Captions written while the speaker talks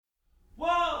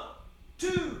2,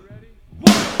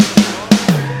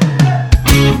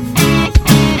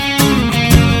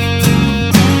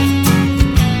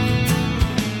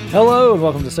 Hello and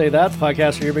welcome to Say That, the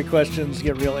podcast where your big questions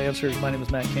get real answers. My name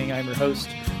is Matt King. I'm your host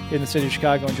in the city of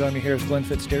Chicago, and joining me here is Glenn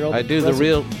Fitzgerald. I do the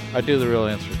real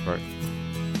answers part.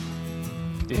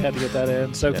 You had to get that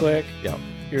in so quick. Yeah.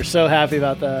 You're so happy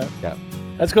about that. Yeah.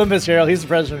 That's Glenn Fitzgerald. He's the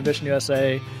president of Mission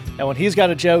USA, and when he's got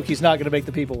a joke, he's not going to make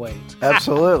the people wait.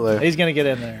 Absolutely. He's going to get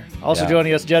in there. Also Yeah.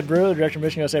 joining us, Jed Brewer, director of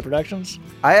Mission USA Productions.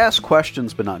 I ask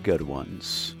questions, but not good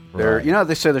ones. Right. You know,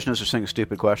 they say there's no such thing as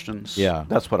stupid questions. Yeah.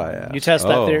 That's what I ask. You test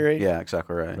that Oh. theory. Yeah,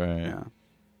 exactly right. Right. Yeah.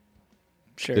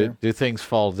 Sure. Do things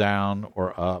fall down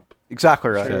or up? Exactly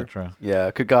right. Etc. Yeah.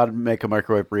 Could God make a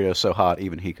microwave burrito so hot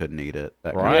even he couldn't eat it?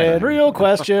 That kind of Right. And thing. real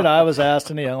question I was asked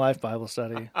in the Young Life Bible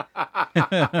study.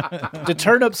 Do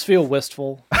turnips feel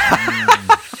wistful?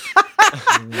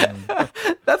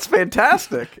 That's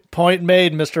fantastic. Point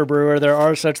made, Mr. Brewer. There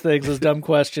are such things as dumb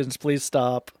questions. Please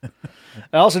stop.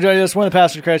 Also joining us, one of the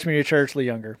pastors of Christ Community Church, Lee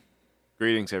Younger.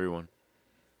 Greetings, everyone.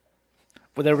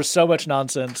 But there was so much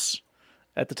nonsense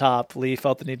at the top, Lee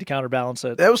felt the need to counterbalance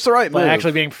it That was the right by move.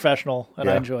 actually being professional, and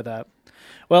I Yeah. enjoyed that.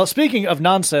 Well, speaking of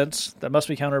nonsense that must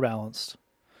be counterbalanced,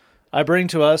 I bring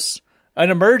to us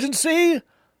an emergency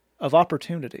of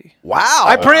opportunity. Wow.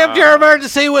 I preempt your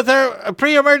emergency with a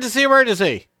pre-emergency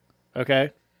emergency.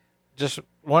 Okay? Just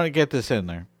want to get this in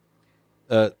there.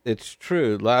 It's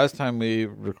true. Last time we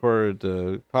recorded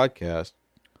the podcast,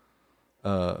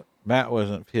 Matt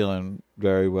wasn't feeling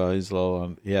very well.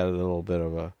 He had a little bit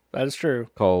of a That is true.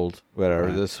 cold, whatever.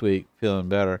 Right. This week, feeling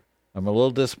better. I'm a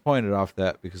little disappointed off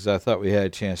that because I thought we had a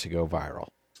chance to go viral.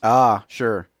 Ah,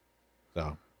 sure.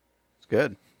 So It's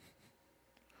good.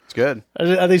 It's good.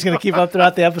 Are these going to keep up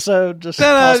throughout the episode? I'm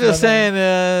tossing just them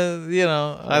in? saying,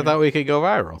 I thought we could go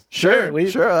viral. Sure.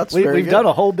 That's very we've good. done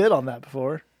a whole bit on that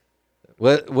before.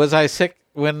 Was I sick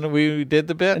when we did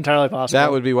the bit? Entirely possible.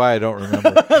 That would be why I don't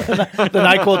remember. The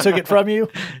NyQuil took it from you.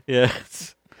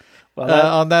 Yes.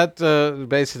 Well, On that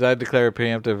basis, I declare a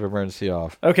preemptive emergency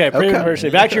off. okay, pre-emergency.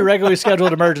 Back to your regularly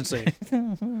scheduled emergency.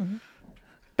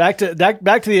 Back to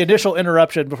the initial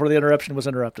interruption before the interruption was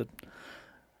interrupted.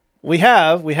 We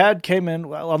came in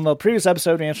on the previous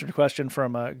episode. We answered a question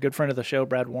from a good friend of the show,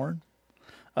 Brad Warren.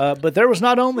 But there was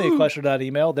not only a question to that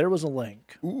email, there was a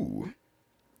link. Ooh.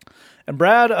 And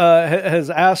Brad has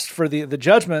asked for the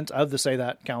judgment of the Say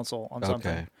That Council on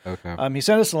something. Okay. He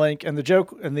sent us a link, and the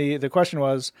joke and the question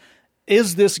was,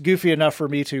 is this goofy enough for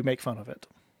me to make fun of it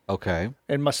Okay.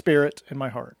 in my spirit, in my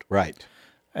heart? Right.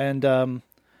 And I'll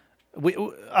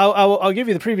give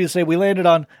you the previous say. We landed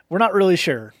on we're not really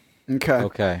sure. Okay.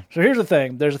 Okay. So here's the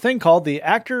thing. There's a thing called the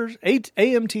Actors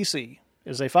AMTC.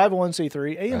 Is a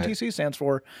 501c3. AMTC stands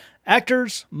for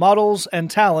Actors, Models, and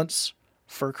Talents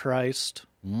for Christ.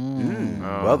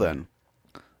 Well then.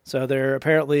 So they're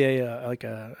apparently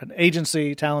an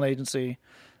agency, talent agency,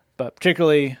 but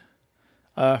particularly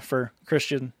for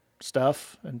Christian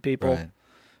stuff and people. Right.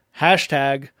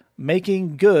 Hashtag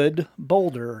making good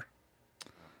bolder.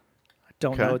 I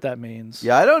don't know Okay. what that means.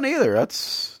 Yeah, I don't either. I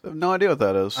have no idea what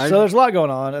that is. So there's a lot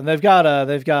going on, and they've got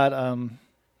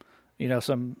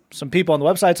some people on the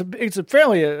website. It's a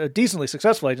fairly a decently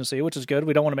successful agency, which is good.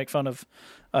 We don't want to make fun of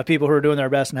people who are doing their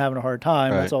best and having a hard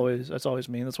time. Right. That's always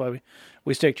mean. That's why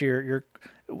we stick to your.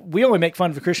 We only make fun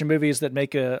of the Christian movies that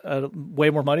make a way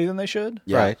more money than they should.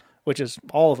 Yeah. Right. Which is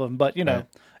all of them. But Right.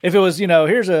 if it was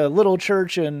here's a little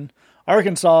church in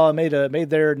Arkansas made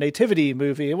their nativity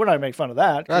movie, we're not gonna make fun of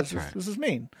that. 'cause That's right. This is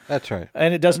mean, That's right.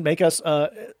 and it doesn't make us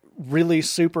really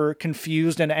super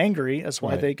confused and angry. That's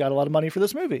why Right. they got a lot of money for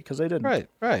this movie, because they didn't. Right.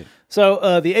 Right.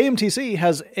 So the AMTC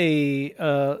has a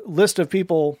list of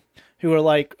people who are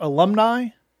like alumni.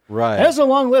 Right. It has a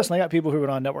long list. And they got people who are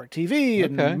on network TV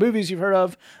and Okay. movies you've heard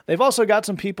of. They've also got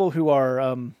some people who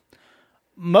are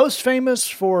most famous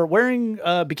for wearing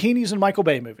bikinis in Michael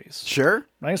Bay movies. Sure. I'm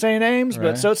not going to say any names, Right.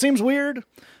 but so it seems weird.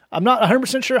 I'm not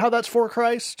 100% sure how that's for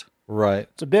Christ. Right.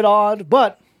 It's a bit odd,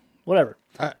 but whatever.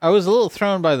 I was a little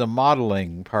thrown by the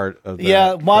modeling part of that.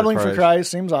 Yeah, modeling for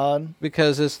Christ seems odd.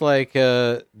 Because it's like,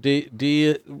 do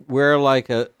you wear like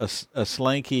a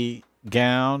slinky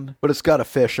gown? But it's got a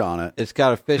fish on it. It's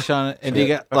got a fish on it, and you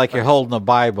got like you're holding a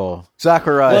Bible.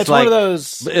 Exactly right. Well, it's like- one of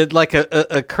those. It's like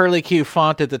a curly Q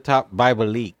font at the top, Bible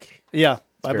leak. Yeah,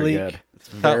 I Very believe. good. It's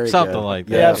very Something good. like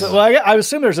that. Yeah, Yes. so, well, I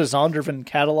assume there's a Zondervan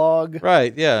catalog,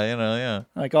 Right, yeah.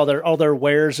 like all their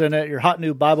wares in it, your hot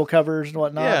new Bible covers and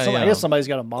whatnot. Yeah, I yeah. guess somebody's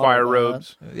got a model. Choir of that.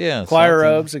 robes. Yeah. Choir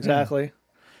something. robes, exactly.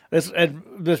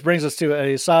 This brings us to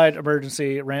a side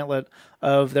emergency rantlet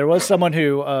of there was someone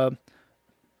who,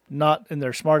 not in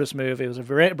their smartest move, it was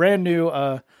a brand new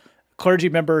clergy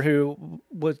member who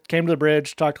came to the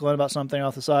bridge, talked to Glenn about something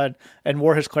off the side, and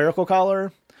wore his clerical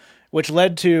collar, which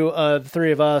led to the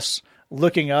three of us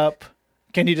looking up,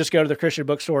 can you just go to the Christian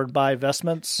bookstore and buy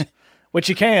vestments? Which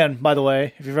you can, by the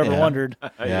way, if you've ever wondered. You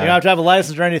don't have to have a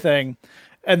license or anything.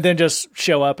 And then just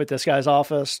show up at this guy's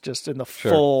office just in the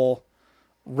full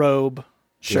robe,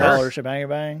 collar, shebang,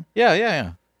 bang.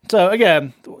 Yeah. So,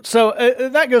 again,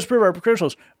 that goes to prove our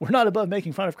credentials. We're not above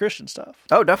making fun of Christian stuff.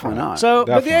 Oh, definitely not. So,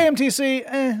 Definitely. but the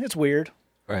AMTC, it's weird.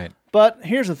 Right. But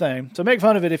here's the thing. So make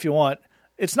fun of it if you want.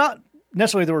 It's not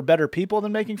necessarily that we're better people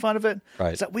than making fun of it.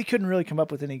 Right. It's that we couldn't really come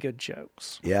up with any good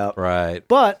jokes. Yeah. Right.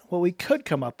 But what we could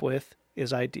come up with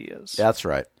is ideas. That's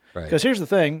right. Right. Because here's the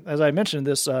thing. As I mentioned,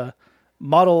 this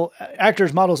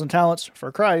actors, models, and talents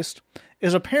for Christ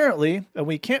is apparently, and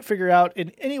we can't figure out in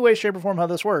any way, shape, or form how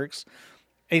this works,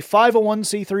 a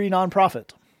 501c3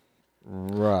 nonprofit.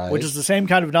 Right. Which is the same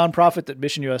kind of nonprofit that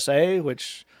Mission USA,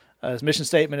 which his mission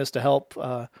statement is to help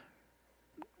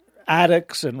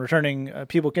addicts and returning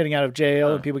people getting out of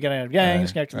jail and people getting out of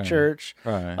gangs, connected to the church.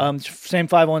 Right. Same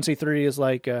 501c3 is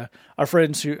like our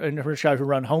friends who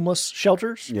run homeless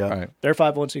shelters. Yeah. Right. They're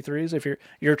 501c3s. If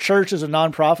your church is a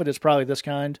nonprofit, it's probably this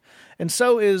kind. And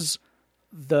so is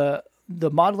the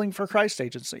Modeling for Christ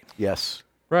agency. Yes.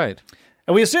 Right.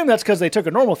 And we assume that's because they took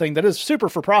a normal thing that is super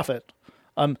for profit.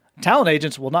 Talent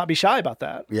agents will not be shy about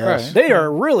that. Yes. Right. They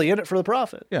are really in it for the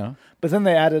profit. Yeah. But then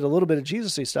they added a little bit of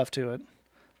Jesus-y stuff to it.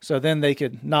 So then they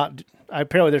could not...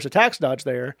 Apparently there's a tax dodge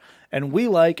there, and we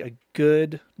like a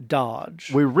good dodge.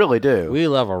 We really do. We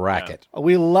love a racket.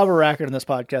 We love a racket in this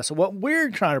podcast. So what we're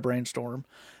trying to brainstorm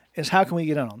is how can we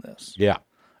get in on this? Yeah.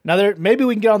 Now, maybe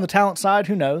we can get on the talent side,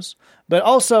 who knows? But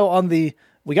also on we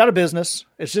got a business,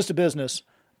 it's just a business,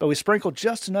 but we sprinkled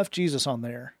just enough Jesus on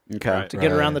there Okay. to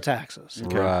get around the taxes.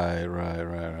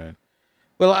 Right.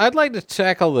 Well, I'd like to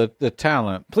tackle the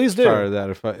talent. Please do. Part of that,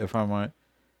 if I might.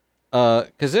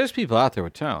 Because there's people out there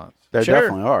with talents. There Sure.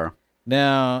 definitely are.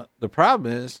 Now, the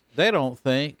problem is they don't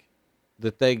think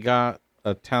that they got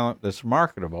a talent that's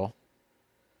marketable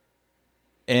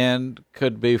and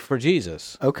could be for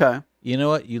Jesus. Okay. You know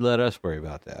what? You let us worry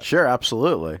about that. Sure,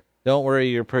 absolutely. Don't worry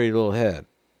your pretty little head.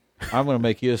 I'm going to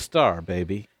make you a star,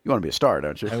 baby. You want to be a star,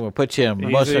 don't you? I'm going to put you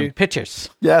in motion pictures.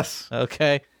 Yes.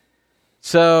 Okay.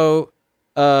 So,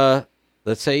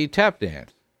 let's say you tap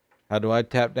dance. How do I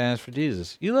tap dance for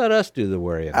Jesus? You let us do the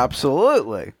worrying.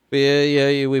 Absolutely.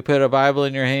 We put a Bible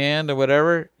in your hand or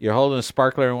whatever. You're holding a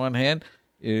sparkler in one hand.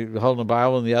 You're holding a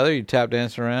Bible in the other. You tap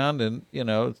dance around, and,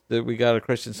 we got a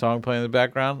Christian song playing in the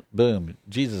background. Boom.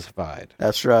 Jesus-fied.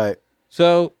 That's right.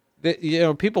 So,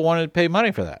 people wanted to pay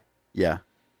money for that. Yeah.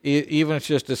 Even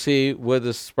just to see would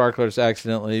the sparklers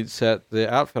accidentally set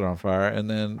the outfit on fire, and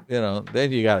then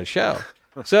then you got a show.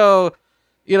 So,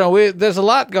 there's a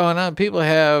lot going on. People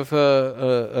have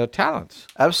talents.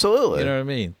 Absolutely. You know what I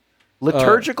mean?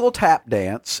 Liturgical tap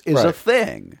dance is a right.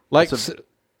 thing. Like, It's a-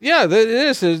 yeah, it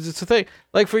is. It's a thing.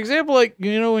 Like, for example,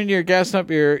 when you're gassing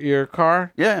up your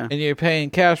car, Yeah. and you're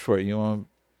paying cash for it, you want to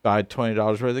buy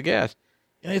 $20 worth of gas.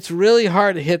 And it's really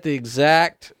hard to hit the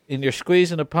exact, and you're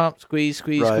squeezing the pump, squeeze.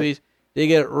 You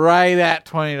get it right at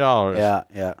 $20.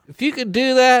 Yeah. If you could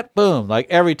do that, boom, like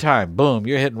every time, boom,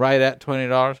 you're hitting right at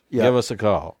 $20. Yeah. Give us a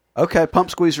call. Okay, Pump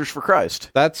Squeezers for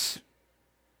Christ. That's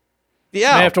May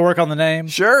have to work on the name.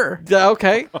 Sure.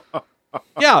 Okay.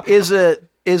 Yeah.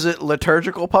 Is it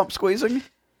liturgical pump squeezing?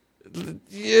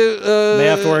 May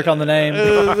have to work on the name.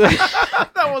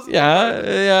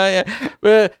 Yeah.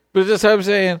 But just what I'm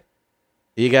saying,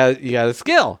 you got a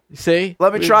skill. You see?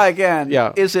 Let me try again.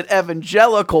 Yeah. Is it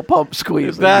evangelical pump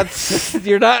squeezing?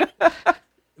 You're not.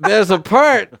 There's a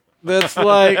part that's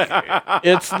like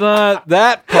it's not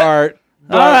that part.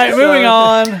 All right, moving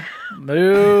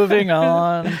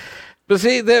on. But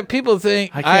see, that people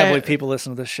think I can't believe people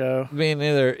listen to this show. Me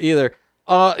neither. Either.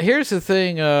 Here's the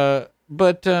thing.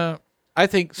 But I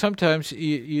think sometimes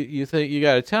you think you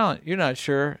got a talent. You're not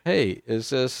sure. Hey,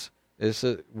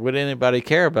 would anybody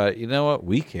care about it? You know what?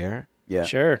 We care. Yeah.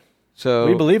 Sure. So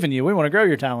We believe in you. We want to grow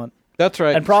your talent that's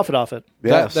right. and profit off it.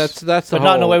 Yes. That's the But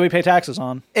not in a whole- way we pay taxes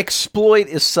on. Exploit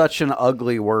is such an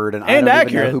ugly word, and I And don't even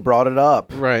accurate. know who brought it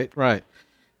up. Right.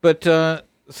 But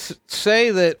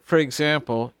say that, for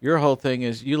example, your whole thing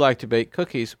is you like to bake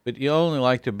cookies, but you only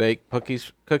like to bake cookies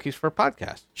for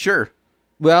podcasts. Sure.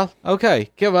 Well, okay,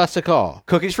 give us a call.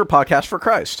 Cookies for Podcast for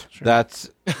Christ. That's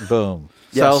boom.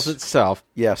 Yes. Sells itself.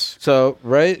 Yes. So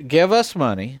give us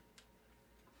money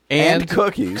And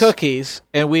cookies.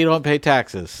 and we don't pay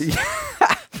taxes.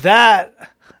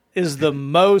 That is the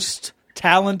most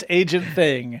talent agent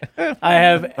thing I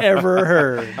have ever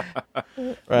heard.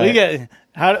 Right. We get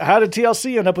how did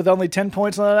TLC end up with only 10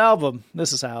 points on that album?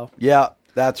 This is how. Yeah,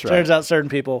 that's right. Turns out certain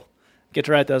people get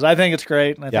to write those. I think it's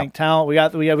great, and I think talent. We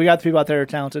got the people out there who are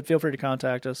talented. Feel free to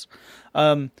contact us.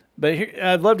 But here,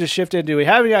 I'd love to shift into. Do we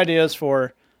have any ideas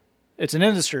for? It's an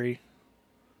industry.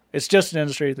 It's just an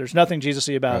industry. There's nothing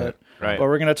Jesus-y about it. Right. But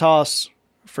we're going to toss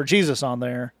for Jesus on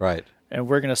there, Right. and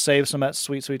we're going to save some of that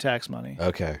sweet, sweet tax money.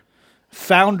 Okay.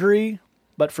 Foundry,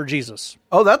 but for Jesus.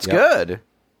 Oh, that's Yep. good.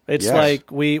 It's Yes.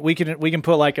 like we can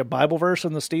put like a Bible verse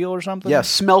in the steel or something. Yeah,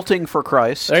 smelting for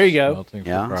Christ. There you go. Melting for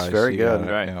Yeah, it's Christ, very you got good.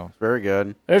 it, Right. you know. Very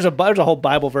good. There's a whole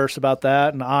Bible verse about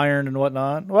that and iron and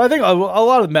whatnot. Well, I think a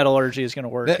lot of metallurgy is going to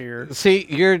work here. See,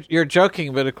 you're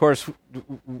joking, but of course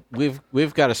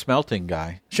we've got a smelting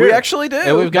guy, Sure. We actually do.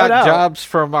 and we've got doubt. jobs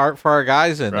for our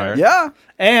guys in there.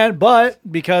 Yeah. But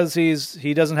because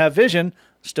he doesn't have vision,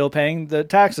 still paying the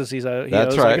taxes. He That's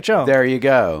owes like right. a chump. There you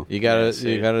go. You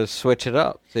gotta switch it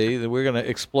up. See, we're gonna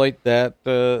exploit that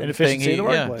Inefficiency thing. in the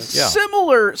workplace. Yeah.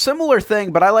 Similar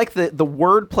thing, but I like the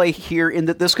wordplay here in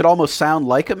that this could almost sound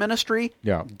like a ministry.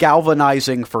 Yeah.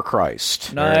 Galvanizing for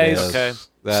Christ. There it Nice. is. Okay.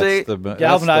 That's See, that's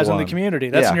Galvanizing the one. community.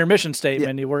 That's in Yeah. your mission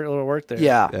statement. You work there.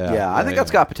 Yeah, Yeah, yeah. I yeah, think that's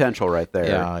yeah. got potential right there.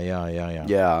 Yeah.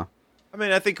 Yeah. I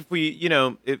mean, I think if we,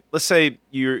 let's say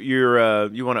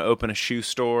you want to open a shoe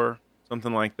store,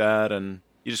 something like that, and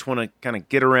you just want to kind of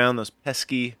get around those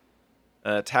pesky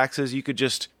taxes, you could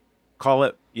just call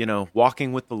it,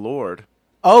 walking with the Lord.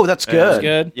 Oh, that's good.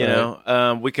 That's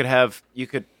good. We could have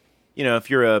if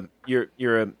you're a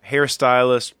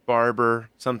hairstylist, barber,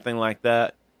 something like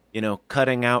that,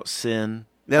 cutting out sin.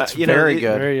 That's very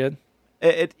good. Very good.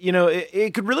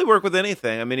 It could really work with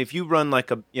anything. I mean, if you run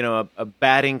like a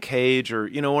batting cage or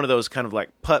one of those kind of like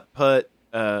putt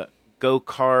go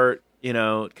kart,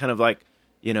 kind of like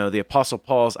the Apostle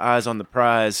Paul's eyes on the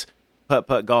prize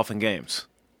putt golf and games.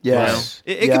 Yes.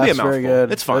 It could be a that's very mouthful.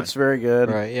 good. It's fine. That's very good.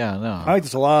 Right. Yeah. No. I like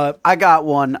this a lot. I got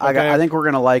one. Okay. I think we're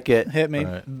gonna like it. Hit me.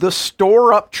 Right. The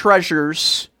Store Up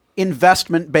Treasures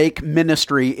Investment Bank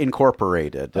Ministry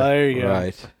Incorporated. There you go.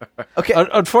 Right. Okay.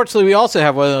 Unfortunately, we also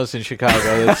have one of those in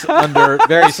Chicago that's under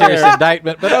very serious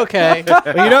indictment. But okay.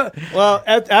 Well,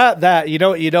 at that, you know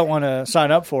what you don't want to sign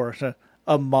up for?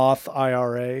 A moth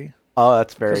IRA. Oh,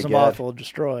 that's very Because the good. moth will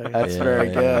destroy. That's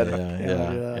very good.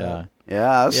 Yeah.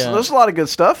 Yeah, there's a lot of good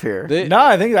stuff here. No,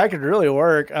 I think that could really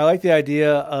work. I like the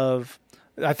idea of.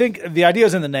 I think the idea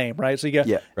is in the name, right? So you got,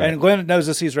 Yeah, right. and Glenn knows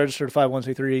this. He's registered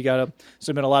 501c3. You got to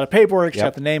submit a lot of paperwork. You Yep.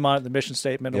 got the name on it, the mission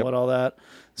statement, Yep. and all that.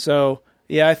 So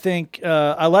yeah, I think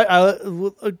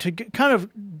to kind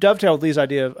of dovetail with Lee's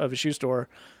idea of a shoe store,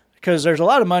 because there's a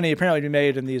lot of money apparently to be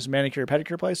made in these manicure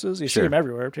pedicure places. You see Sure. them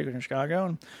everywhere, particularly in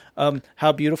Chicago. And,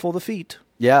 how beautiful the feet.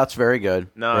 Yeah, that's very good.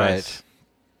 Nice. Right.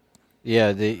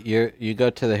 Yeah. You go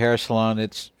to the hair salon.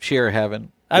 It's sheer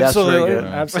heaven. That's very Absolutely, good.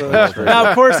 absolutely. Now,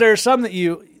 of course, there's some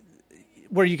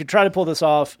where you could try to pull this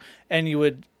off, and you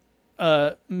would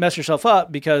mess yourself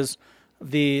up because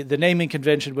the naming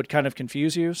convention would kind of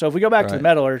confuse you. So if we go back to the Right.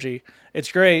 metallurgy,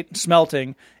 it's great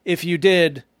smelting. If you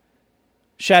did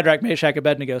Shadrach, Meshach,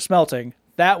 Abednego smelting,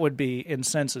 that would be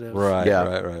insensitive Right. Yeah.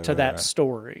 Right. to that right.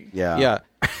 story. Yeah. Yeah.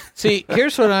 See,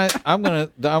 here's what I'm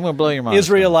gonna blow your mind.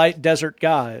 Israelite desert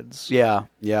guides. Yeah.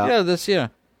 Yeah.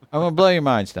 I'm gonna blow your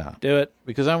minds now Do it.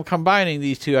 because I'm combining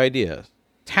these two ideas: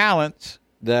 talents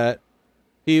that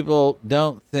people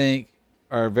don't think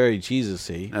are very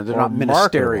Jesus-y. No, they're or not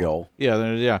ministerial.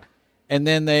 marketable. Yeah. And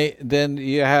then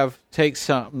you take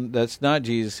something that's not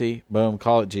Jesus-y, boom,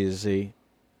 call it Jesus-y.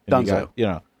 and you Dunzo.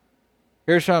 got,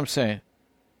 here's what I'm saying.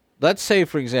 Let's say,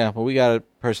 for example, we got a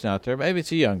person out there, maybe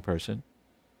it's a young person,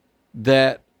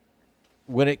 that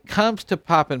when it comes to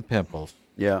popping pimples,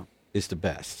 Yeah. is the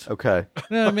best. Okay.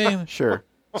 You know what I mean? Sure.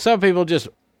 Some people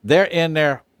they're in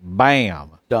there,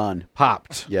 bam, Done.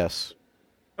 popped. Yes.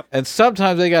 And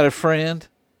sometimes they got a friend.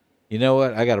 You know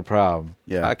what? I got a problem.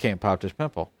 Yeah. I can't pop this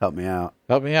pimple. Help me out.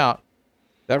 Help me out.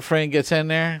 That friend gets in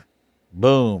there,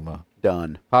 boom,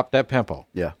 Done. pop that pimple.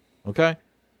 Yeah. Okay?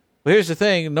 Well, here's the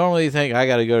thing. Normally you think, I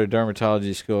got to go to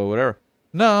dermatology school or whatever.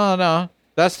 No.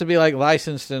 That's to be like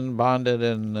licensed and bonded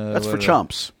and That's for whatever.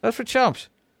 chumps. That's for chumps.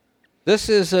 This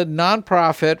is a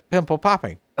non-profit pimple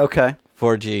popping Okay.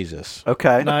 for Jesus.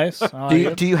 Okay. Nice. I Do like you,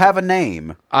 it. do you have a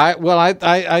name?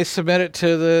 I submit it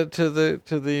to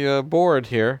the board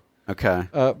here, Okay.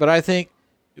 but I think,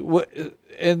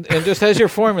 and just as you're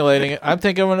formulating it, I'm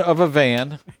thinking of a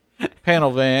van,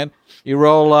 panel van. You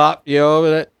roll up, you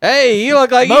open it. Hey, you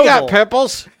look like you got Mobile.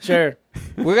 pimples. Sure.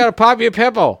 We got to pop you a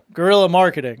pimple. Guerrilla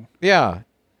marketing. Yeah.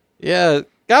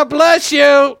 God bless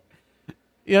you.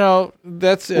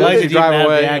 that's Why did you drive add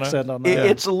away. the accent on that?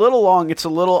 It's a little long. It's a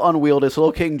little unwieldy. It's a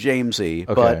little King Jamesy.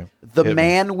 Okay. But the Hit me.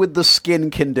 man with the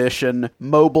skin condition,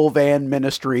 Mobile Van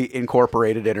Ministry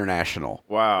Incorporated International.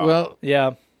 Wow. Well,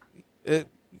 Yeah.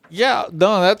 yeah,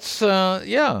 no, that's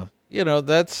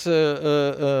that's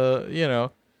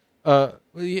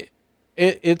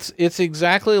it's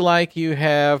exactly like you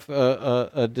have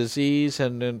a disease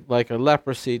and then like a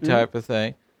leprosy type of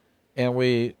thing, and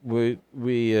we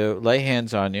lay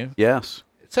hands on you. Yes.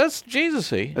 So that's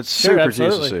Jesus-y. It's Sure, super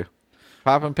absolutely. Jesus-y.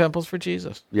 Popping pimples for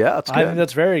Jesus. Yeah, that's I think good.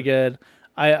 that's very good.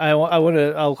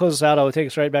 I'll close this out. I would take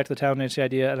us right back to the town agency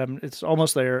idea, and it's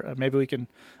almost there. Maybe we can.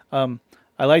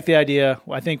 I like the idea.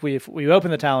 I think we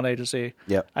open the talent agency.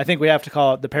 Yep. I think we have to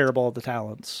call it the parable of the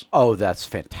talents. Oh, that's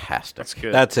fantastic. That's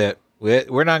good. That's it.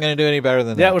 We're not going to do any better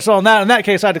than Yeah, that. we're still on that. In that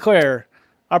case, I declare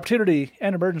opportunity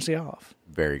and emergency off.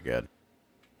 Very good.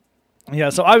 Yeah.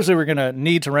 So obviously, we're going to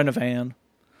need to rent a van.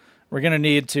 We're going to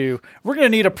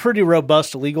need a pretty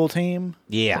robust legal team.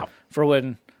 Yeah. For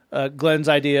when Glenn's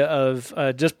idea of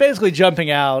just basically jumping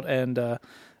out, and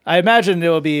I imagine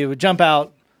it would jump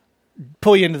out,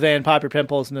 pull you into the van, pop your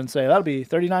pimples, and then say, that'll be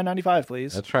 $39.95,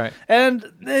 please. That's right. And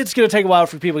it's going to take a while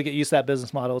for people to get used to that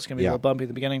business model. It's going to be a little bumpy at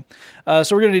the beginning. So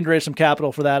we're going to need to raise some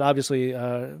capital for that. Obviously,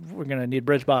 we're going to need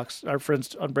Bridgebox, our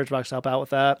friends on Bridgebox to help out with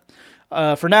that.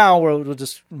 For now, we'll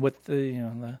just, with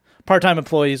the part-time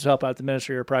employees who help out the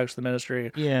ministry or practice the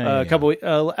ministry. Yeah, A couple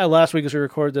last week as we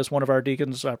recorded this, one of our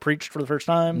deacons preached for the first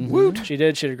time. Mm-hmm. She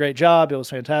did a great job. It was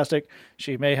fantastic.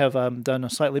 She may have done a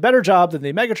slightly better job than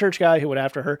the mega church guy who went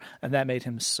after her, and that made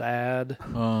him sad.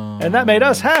 And that made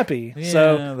us happy. Yeah,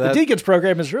 So the deacons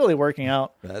program is really working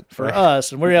out That's for right.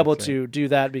 us, and we're able to do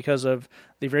that because of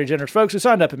the very generous folks who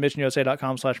signed up at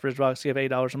missionusa.com/bridgebox, give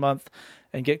 $8 a month,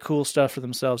 and get cool stuff for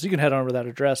themselves. You can head on over to that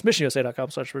address,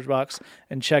 missionusa.com/bridgebox,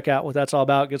 and check out what that's all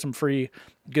about. Get some free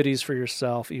goodies for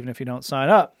yourself, even if you don't sign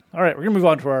up. All right, we're going to move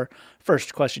on to our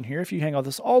first question here. If you hang on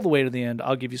this all the way to the end,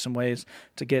 I'll give you some ways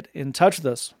to get in touch with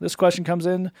us. This question comes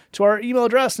in to our email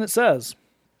address, and it says,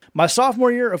 my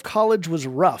sophomore year of college was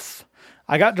rough.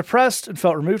 I got depressed and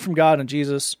felt removed from God and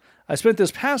Jesus. I spent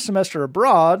this past semester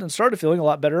abroad and started feeling a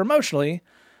lot better emotionally,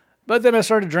 but then I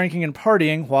started drinking and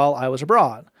partying while I was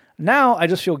abroad. Now I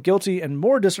just feel guilty and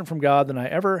more distant from God than I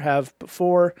ever have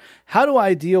before. How do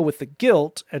I deal with the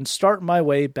guilt and start my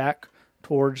way back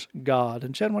towards God?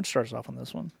 And Jen, why don't you start us off on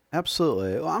this one?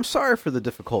 Absolutely. Well, I'm sorry for the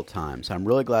difficult times. I'm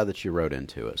really glad that you wrote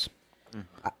into us.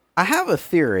 I have a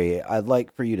theory I'd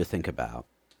like for you to think about.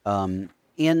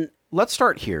 And let's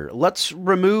start here. Let's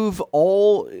remove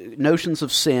all notions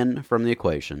of sin from the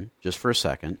equation just for a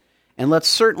second. And let's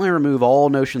certainly remove all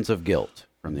notions of guilt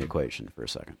from the equation for a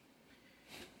second.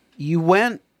 You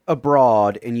went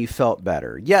abroad and you felt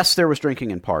better. Yes, there was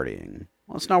drinking and partying.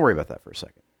 Let's not worry about that for a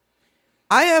second.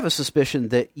 I have a suspicion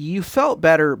that you felt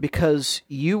better because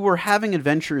you were having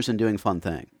adventures and doing fun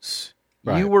things.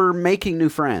 Right. You were making new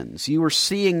friends. You were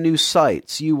seeing new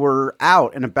sights. You were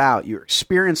out and about. You were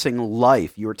experiencing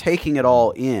life. You were taking it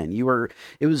all in.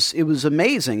 It was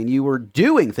amazing, and you were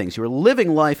doing things. You were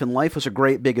living life, and life was a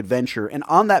great big adventure. And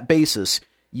on that basis,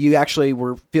 you actually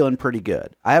were feeling pretty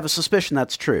good. I have a suspicion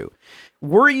that's true.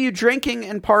 Were you drinking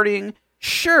and partying?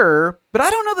 Sure, but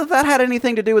I don't know that had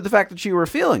anything to do with the fact that you were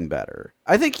feeling better.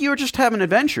 I think you were just having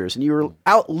adventures, and you were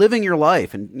out living your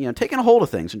life and taking a hold of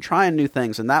things and trying new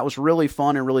things, and that was really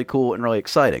fun and really cool and really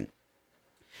exciting.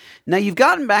 Now you've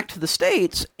gotten back to the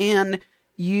States, and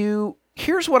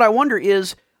here's what I wonder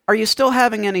is, are you still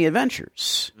having any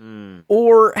adventures?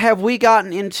 Or have we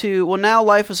gotten into, well, now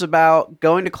life is about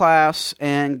going to class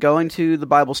and going to the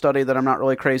Bible study that I'm not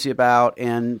really crazy about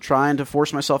and trying to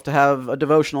force myself to have a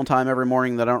devotional time every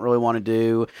morning that I don't really want to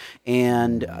do.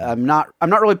 And I'm not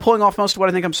really pulling off most of what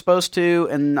I think I'm supposed to,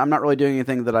 and I'm not really doing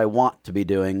anything that I want to be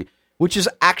doing, which is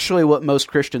actually what most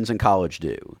Christians in college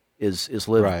do, is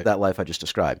live that life I just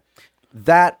described.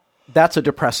 That's a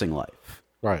depressing life.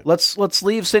 Right. Let's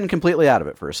leave sin completely out of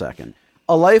it for a second.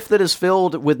 A life that is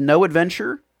filled with no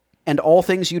adventure and all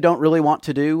things you don't really want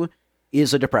to do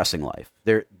is a depressing life.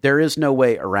 There is no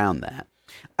way around that.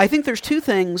 I think there's two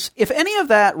things. If any of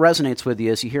that resonates with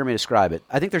you as you hear me describe it,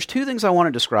 I think there's two things I want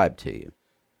to describe to you.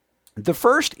 The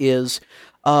first is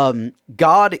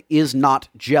God is not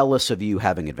jealous of you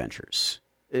having adventures.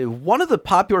 One of the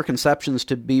popular conceptions,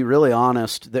 to be really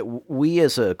honest, that we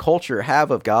as a culture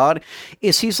have of God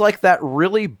is he's like that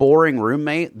really boring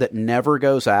roommate that never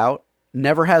goes out,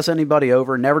 never has anybody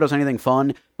over, never does anything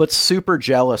fun, but super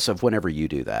jealous of whenever you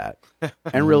do that.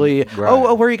 And really,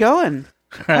 oh, where are you going?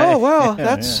 Oh well,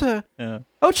 that's Yeah.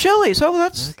 oh Chili's. Oh,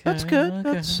 that's Okay, good. okay,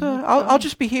 That's I'll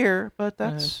just be here. But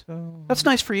that's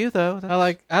nice for you though. I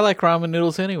like ramen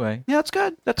noodles anyway. Yeah, that's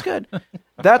good. That's good.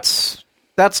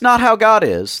 that's not how God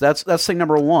is. That's thing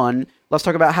number one. Let's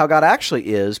talk about how God actually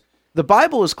is. The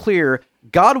Bible is clear.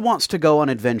 God wants to go on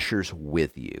adventures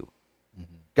with you.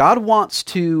 God wants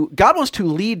to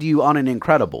lead you on an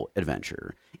incredible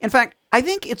adventure. In fact, I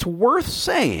think it's worth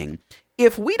saying,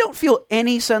 if we don't feel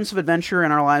any sense of adventure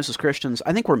in our lives as Christians,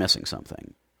 I think we're missing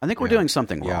something. I think we're doing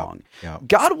something wrong. Yeah.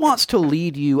 God wants to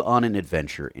lead you on an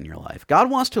adventure in your life. God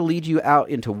wants to lead you out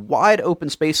into wide open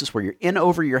spaces where you're in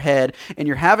over your head and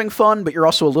you're having fun, but you're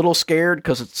also a little scared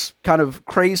because it's kind of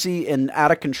crazy and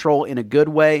out of control in a good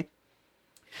way.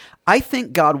 I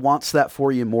think God wants that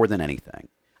for you more than anything.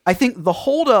 I think the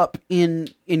holdup in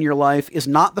your life is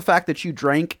not the fact that you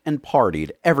drank and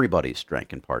partied. Everybody's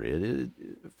drank and partied.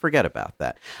 Forget about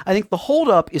that. I think the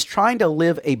holdup is trying to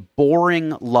live a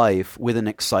boring life with an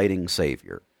exciting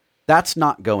Savior. That's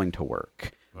not going to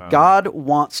work. Wow. God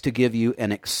wants to give you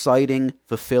an exciting,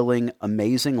 fulfilling,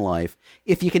 amazing life.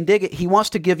 If you can dig it, He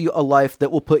wants to give you a life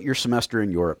that will put your semester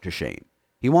in Europe to shame.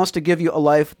 He wants to give you a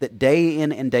life that day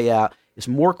in and day out is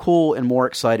more cool and more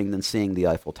exciting than seeing the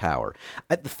Eiffel Tower.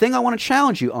 The thing I want to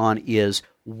challenge you on is,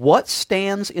 what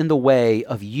stands in the way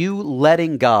of you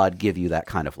letting God give you that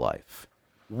kind of life?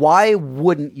 Why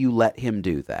wouldn't you let Him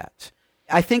do that?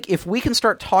 I think if we can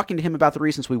start talking to Him about the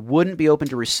reasons we wouldn't be open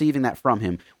to receiving that from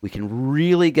Him, we can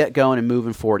really get going and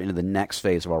moving forward into the next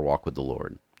phase of our walk with the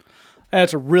Lord.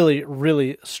 That's a really,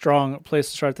 really strong place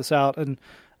to start this out. And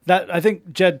that, I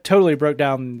think Jed totally broke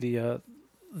down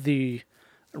the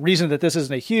reason that this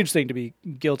isn't a huge thing to be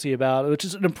guilty about, which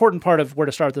is an important part of where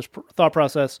to start this thought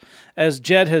process. As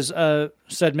Jed has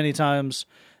said many times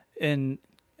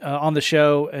on the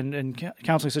show and in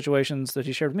counseling situations that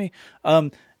he shared with me,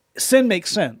 sin makes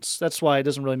sense. That's why it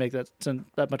doesn't really make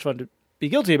that much fun to be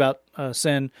guilty about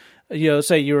sin.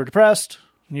 Say you were depressed,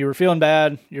 you were feeling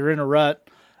bad, you're in a rut,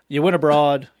 you went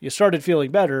abroad, you started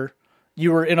feeling better.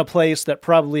 You were in a place that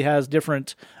probably has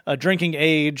different drinking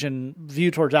age and view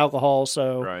towards alcohol.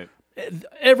 So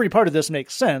every part of this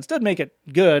makes sense. Doesn't make it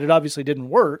good. It obviously didn't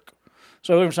work.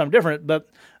 So it was something different. But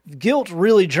guilt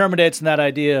really germinates in that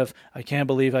idea of, I can't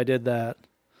believe I did that.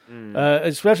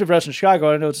 Especially for us in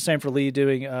Chicago. I know it's the same for Lee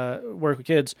doing work with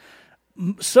kids.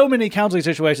 So many counseling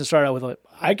situations start out with, like,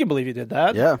 I can believe you did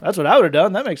that. Yeah. That's what I would have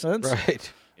done. That makes sense.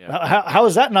 Right. Yeah. How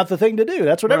is that not the thing to do?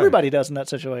 That's what everybody does in that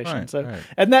situation.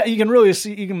 And that you can really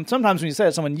see. Sometimes when you say it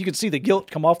to someone, you can see the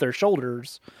guilt come off their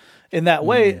shoulders in that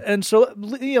way. And so,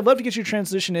 I'd love to get you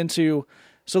transition into.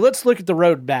 So let's look at the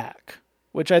road back,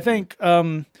 which I think,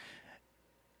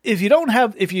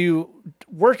 if you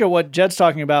work at what Jed's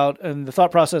talking about and the thought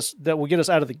process that will get us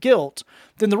out of the guilt,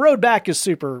 then the road back is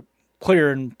super clear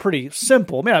and pretty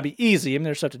simple. It may not be easy. I mean,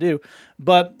 there's stuff to do,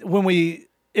 but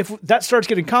if that starts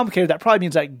getting complicated, that probably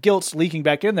means that guilt's leaking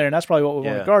back in there, and that's probably what we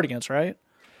want to guard against, right?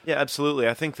 Yeah, absolutely.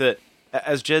 I think that,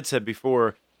 as Jed said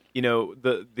before,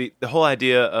 the whole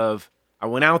idea of, I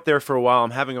went out there for a while,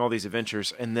 I'm having all these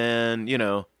adventures, and then,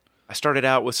 I started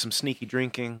out with some sneaky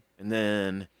drinking, and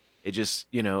then it just,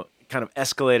 kind of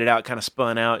escalated out, kind of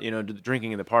spun out, to the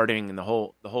drinking and the partying and the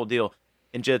whole deal.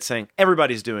 And Jed's saying,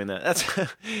 everybody's doing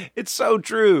that. It's so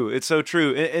true. It's so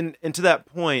true. And to that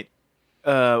point,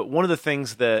 one of the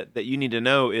things that you need to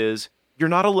know is you're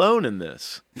not alone in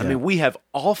this. Yeah. I mean, we have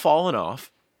all fallen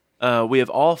off. We have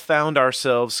all found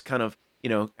ourselves kind of,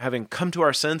 having come to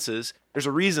our senses. There's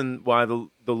a reason why the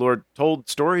Lord told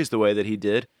stories the way that He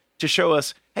did, to show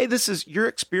us, hey, your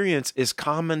experience is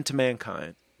common to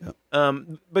mankind. Yeah.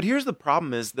 But here's the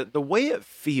problem: is that the way it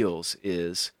feels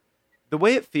is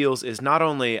not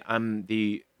only I'm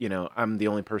the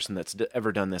only person that's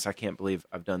ever done this. I can't believe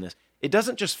I've done this. It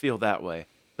doesn't just feel that way,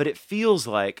 but it feels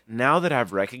like, now that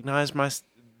I've recognized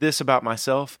this about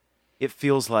myself, it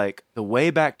feels like the way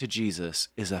back to Jesus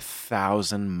is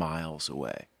 1,000 miles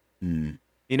away.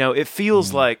 It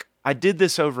feels like I did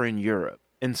this over in Europe,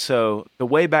 and so the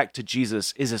way back to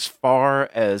Jesus is as far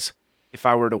as if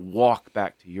I were to walk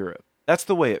back to Europe. That's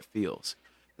the way it feels.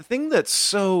 The thing that's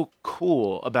so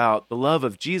cool about the love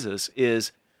of Jesus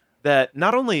is that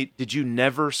not only did you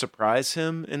never surprise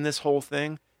Him in this whole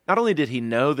thing, not only did He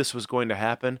know this was going to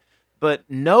happen, but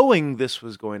knowing this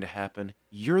was going to happen,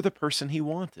 you're the person He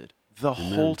wanted the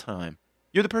whole time.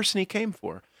 You're the person He came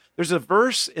for. There's a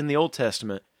verse in the Old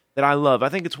Testament that I love. I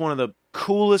think it's one of the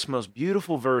coolest, most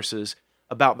beautiful verses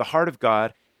about the heart of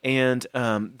God and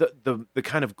the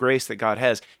kind of grace that God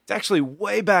has. It's actually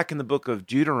way back in the book of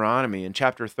Deuteronomy in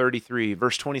chapter 33,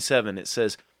 verse 27. It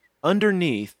says,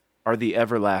 underneath are the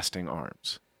everlasting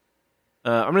arms.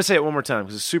 I'm going to say it one more time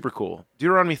because it's super cool.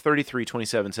 Deuteronomy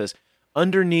 33:27 says,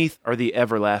 underneath are the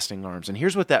everlasting arms. And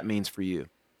here's what that means for you.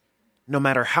 No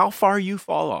matter how far you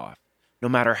fall off, no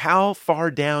matter how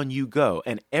far down you go,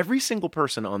 and every single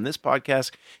person on this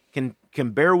podcast can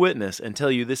bear witness and tell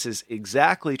you this is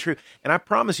exactly true. And I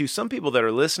promise you, some people that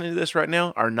are listening to this right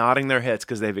now are nodding their heads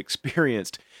because they've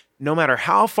experienced, no matter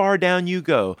how far down you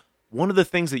go, one of the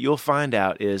things that you'll find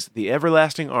out is the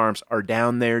everlasting arms are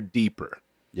down there deeper.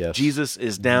 Yes. Jesus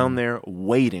is down there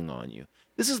waiting on you.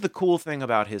 This is the cool thing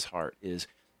about his heart is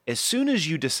as soon as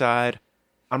you decide,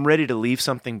 I'm ready to leave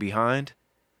something behind,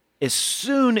 as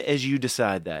soon as you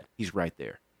decide that, he's right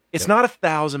there. It's not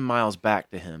 1,000 miles back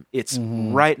to him. It's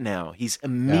right now. He's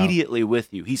immediately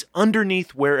with you. He's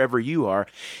underneath wherever you are.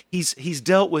 He's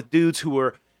dealt with dudes who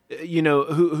are,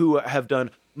 who have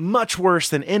done much worse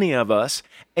than any of us,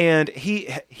 and he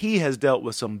has dealt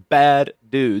with some bad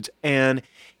dudes, and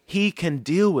he can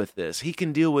deal with this. He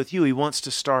can deal with you. He wants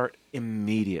to start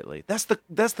immediately. That's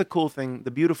the cool thing,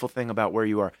 the beautiful thing about where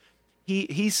you are.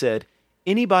 He said,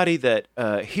 anybody that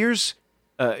hears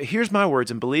my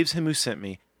words and believes him who sent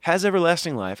me has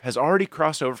everlasting life, has already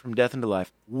crossed over from death into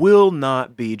life, will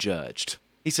not be judged.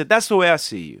 He said, that's the way I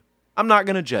see you. I'm not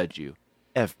going to judge you,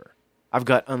 ever. I've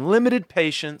got unlimited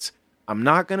patience. I'm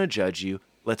not going to judge you.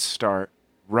 Let's start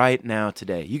right now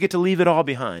today. You get to leave it all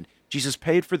behind. Jesus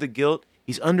paid for the guilt.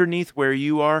 He's underneath where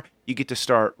you are. You get to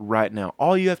start right now.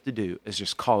 All you have to do is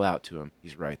just call out to him.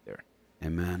 He's right there.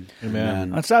 Amen.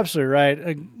 That's absolutely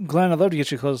right. Glenn, I'd love to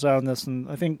get you close out on this. And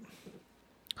I think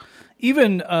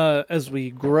even as we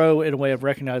grow in a way of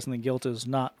recognizing that guilt is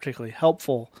not particularly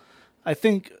helpful, I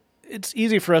think it's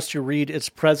easy for us to read its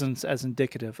presence as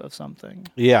indicative of something.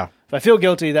 Yeah. If I feel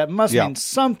guilty, that must mean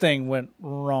something went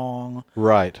wrong.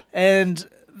 Right. And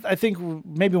I think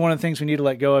maybe one of the things we need to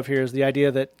let go of here is the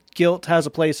idea that guilt has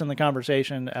a place in the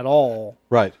conversation at all.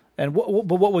 Right. And what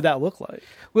would that look like?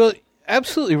 Well,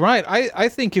 absolutely right. I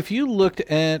think if you looked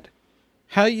at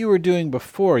how you were doing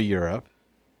before Europe,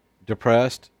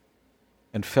 depressed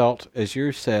and felt, as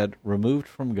you said, removed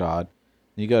from God,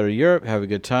 you go to Europe, have a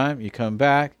good time, you come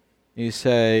back, you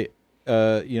say,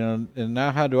 and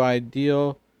now how do I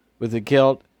deal with the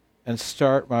guilt and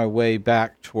start my way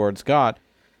back towards God?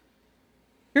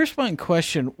 Here's my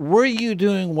question. Were you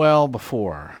doing well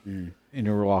before in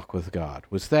your walk with God?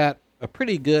 Was that a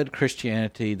pretty good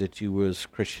Christianity that you was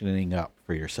Christianing up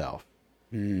for yourself?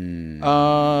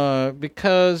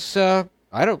 Because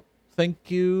I don't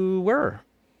think you were.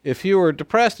 If you were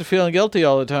depressed and feeling guilty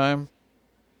all the time,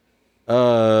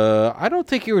 I don't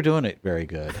think you were doing it very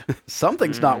good.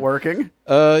 Something's not working.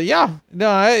 You don't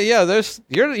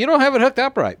have it hooked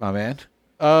up right, my man.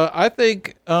 I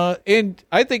think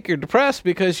you're depressed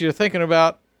because you're thinking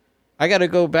about, I got to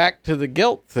go back to the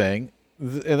guilt thing,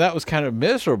 and that was kind of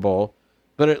miserable.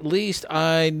 But at least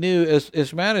I knew,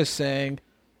 as Matt is saying,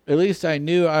 at least I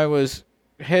knew I was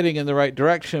heading in the right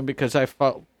direction because I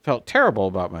felt terrible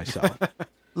about myself.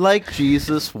 Like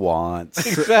Jesus wants.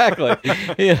 Exactly.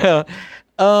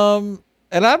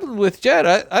 And I'm with Jed.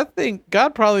 I think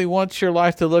God probably wants your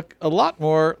life to look a lot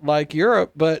more like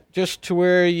Europe, but just to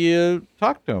where you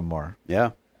talk to him more.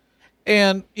 Yeah.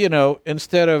 And,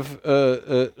 instead of,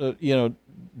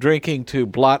 drinking to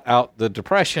blot out the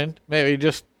depression, maybe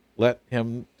just let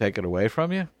him take it away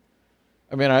from you.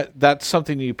 I mean, that's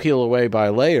something you peel away by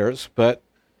layers, but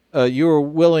you were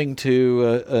willing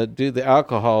to do the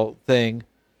alcohol thing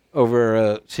over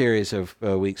a series of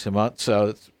weeks and months, so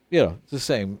it's the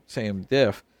same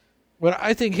diff. But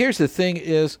I think here's the thing: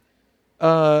 is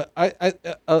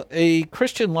a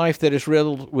Christian life that is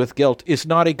riddled with guilt is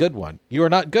not a good one. You are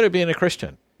not good at being a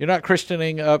Christian. You're not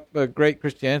Christianing up a great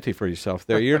Christianity for yourself.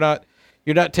 There, you're not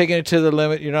taking it to the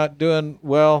limit. You're not doing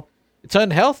well. It's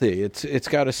unhealthy. It's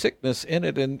got a sickness in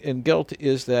it, and guilt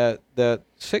is that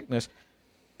sickness.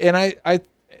 And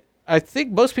I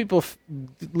think most people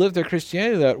live their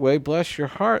Christianity that way, bless your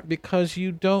heart, because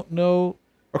you don't know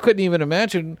or couldn't even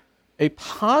imagine a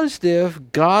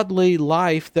positive, godly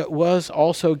life that was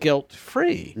also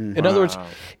guilt-free. Mm-hmm. In other words,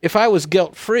 if I was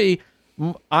guilt-free,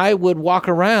 I would walk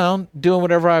around doing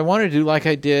whatever I wanted to do like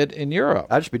I did in Europe.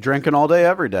 I'd just be drinking all day,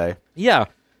 every day. Yeah.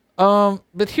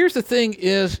 But here's the thing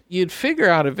is you'd figure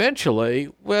out eventually,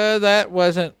 well,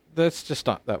 that's just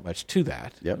not that much to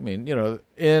that. Yep. I mean,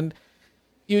 and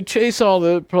you chase all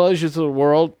the pleasures of the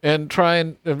world and try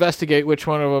and investigate which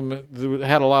one of them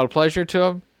had a lot of pleasure to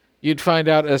them. You'd find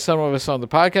out, as some of us on the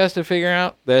podcast have figured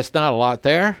out, there's not a lot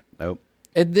there. Nope.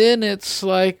 And then it's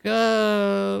like,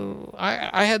 I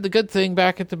had the good thing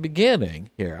back at the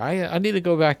beginning here. I need to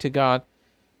go back to God,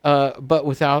 but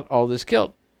without all this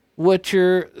guilt. what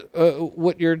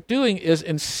you're doing is,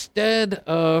 instead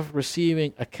of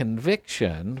receiving a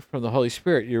conviction from the Holy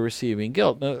Spirit, you're receiving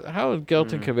guilt. Now, how is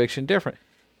guilt and conviction different?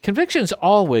 Conviction is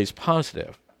always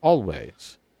positive,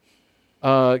 always.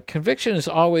 Conviction is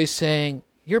always saying,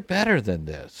 you're better than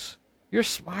this. You're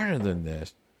smarter than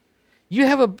this. You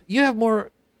have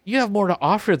more to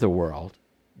offer the world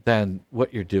than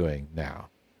what you're doing now.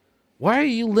 Why are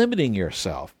you limiting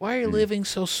yourself? Why are you living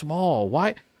so small?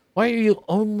 Why are you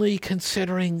only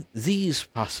considering these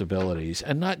possibilities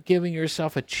and not giving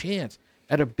yourself a chance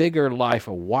at a bigger life,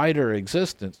 a wider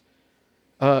existence?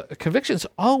 Conviction's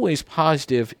always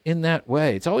positive in that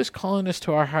way. It's always calling us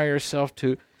to our higher self,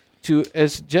 to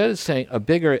as Jed is saying, a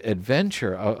bigger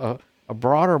adventure, a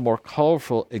broader, more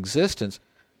colorful existence.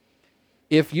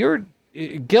 If your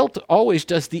guilt always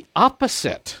does the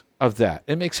opposite of that,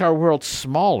 it makes our world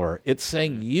smaller. It's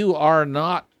saying you are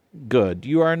not good,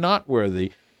 you are not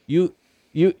worthy. You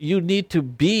need to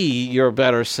be your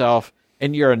better self,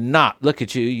 and you're not. Look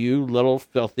at you, you little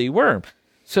filthy worm.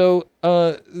 So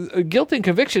guilt and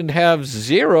conviction have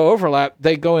zero overlap.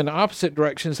 They go in opposite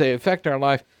directions. They affect our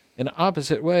life in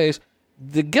opposite ways.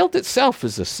 The guilt itself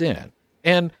is a sin.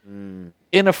 And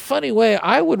in a funny way,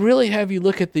 I would really have you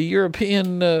look at the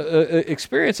European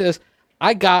experience as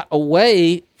I got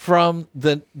away from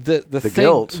the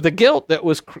guilt that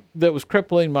was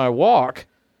crippling my walk.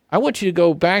 I want you to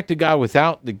go back to God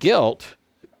without the guilt.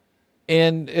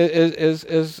 And as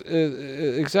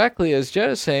exactly as Jed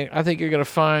is saying, I think you're going to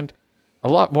find a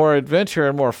lot more adventure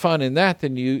and more fun in that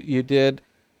than you did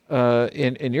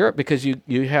in Europe, because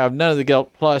you have none of the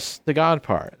guilt plus the God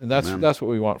part, and that's what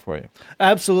we want for you.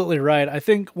 Absolutely right. I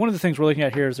think one of the things we're looking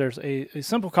at here is there's a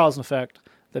simple cause and effect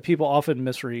that people often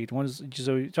misread. One is,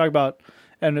 so you talk about,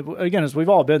 and again, as we've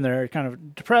all been there, kind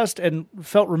of depressed and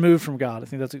felt removed from God. I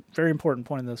think that's a very important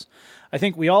point in this. I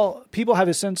think people have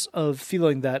a sense of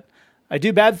feeling that I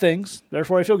do bad things,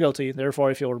 therefore I feel guilty, therefore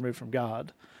I feel removed from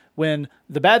God. When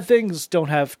the bad things don't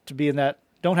have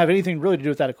anything really to do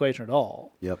with that equation at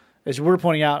all. Yep. As we're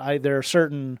pointing out, there are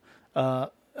certain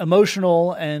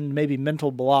emotional and maybe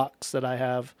mental blocks that I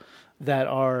have that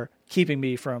are keeping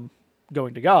me from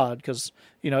going to God. Because,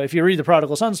 if you read the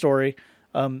prodigal son story,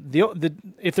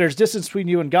 if there's distance between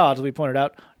you and God, as we pointed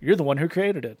out, you're the one who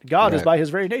created it. God is by his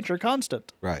very nature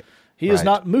constant. Right. He is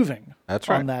not moving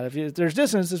on that. If there's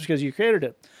distance, it's because you created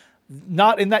it.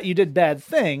 Not in that you did bad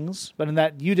things, but in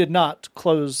that you did not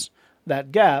close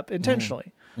that gap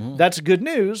intentionally. Mm-hmm. That's good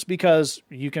news, because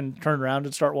you can turn around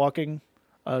and start walking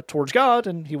towards God,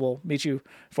 and he will meet you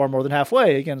far more than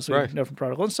halfway, again, as we know from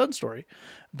Prodigal Son story.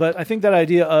 But I think that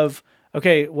idea of,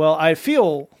 okay, well, I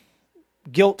feel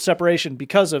guilt separation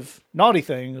because of naughty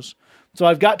things, so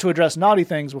I've got to address naughty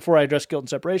things before I address guilt and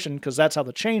separation, because that's how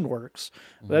the chain works.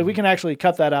 Mm-hmm. But we can actually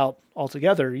cut that out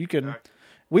altogether. You can.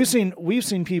 We've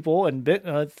seen people, and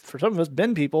for some of us,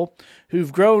 been people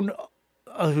who've grown,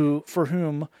 for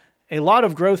whom a lot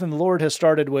of growth in the Lord has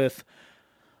started with,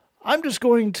 I'm just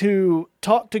going to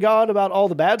talk to God about all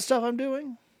the bad stuff I'm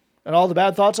doing and all the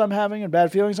bad thoughts I'm having and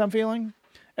bad feelings I'm feeling,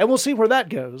 and we'll see where that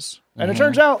goes. And it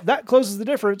turns out that closes the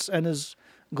difference, and as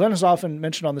Glenn has often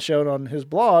mentioned on the show and on his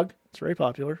blog, it's very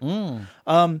popular,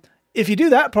 if you do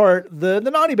that part, the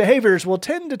naughty behaviors will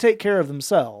tend to take care of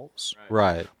themselves.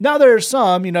 Right. Now there's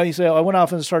some, you say, I went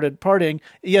off and started partying.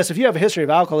 Yes, if you have a history of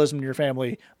alcoholism in your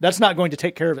family, that's not going to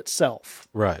take care of itself.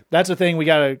 Right. That's a thing we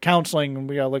got to counseling, and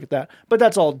we got to look at that. But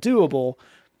that's all doable.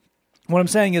 What I'm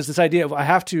saying is this idea of I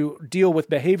have to deal with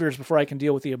behaviors before I can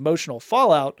deal with the emotional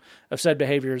fallout of said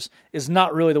behaviors is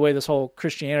not really the way this whole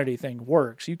Christianity thing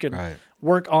works. You can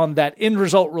work on that end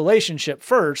result relationship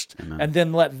first, and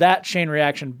then let that chain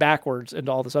reaction backwards into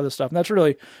all this other stuff. And that's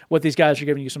really what these guys are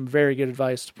giving you some very good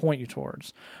advice to point you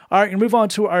towards. All right, we're going to move on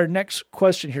to our next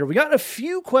question here. We got a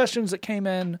few questions that came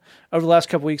in over the last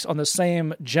couple weeks on the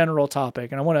same general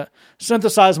topic, and I want to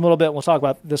synthesize them a little bit, and we'll talk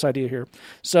about this idea here.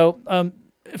 So,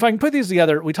 if I can put these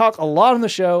together, we talk a lot on the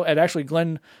show, and actually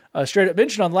Glenn straight up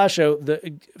mentioned on the last show,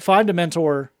 find a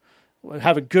mentor,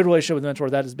 have a good relationship with a mentor.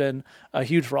 That has been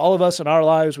huge for all of us in our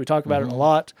lives. We talk about it a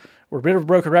lot. We're a bit of a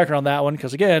broken record on that one,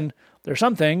 because again, there are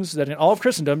some things that in all of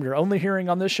Christendom you're only hearing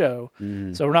on this show,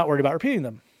 so we're not worried about repeating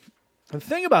them. The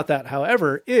thing about that,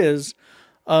 however, is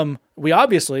we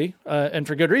obviously, and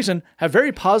for good reason, have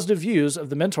very positive views of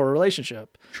the mentor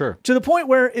relationship. Sure. To the point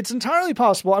where it's entirely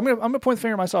possible, I'm going to point the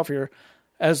finger at myself here,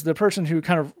 as the person who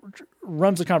kind of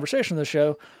runs the conversation on the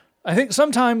show. I think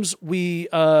sometimes we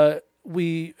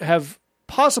have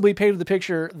possibly painted the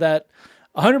picture that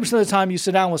 100% of the time you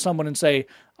sit down with someone and say,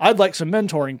 I'd like some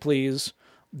mentoring, please,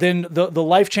 then the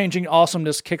life-changing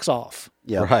awesomeness kicks off.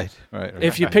 Yeah. Right.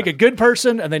 If you pick a good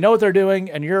person and they know what they're doing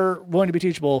and you're willing to be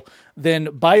teachable, then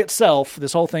by itself,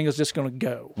 this whole thing is just going to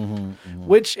go,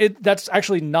 which that's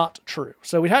actually not true.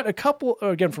 So we had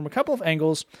from a couple of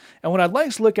angles. And what I'd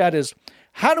like to look at is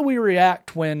how do we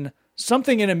react when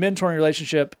something in a mentoring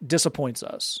relationship disappoints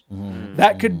us?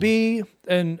 That could be,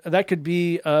 again,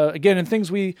 in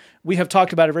things we have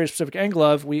talked about a very specific angle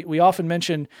of, we often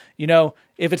mention,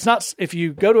 if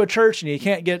you go to a church and you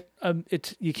can't get,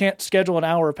 you can't schedule an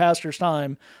hour of pastor's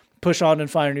time, push on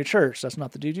and find a new church. That's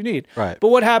not the dude you need. Right. But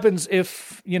what happens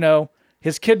if,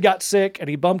 his kid got sick and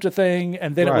he bumped a thing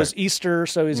and then it was Easter,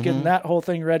 so he's getting that whole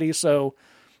thing ready. So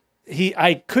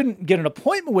I couldn't get an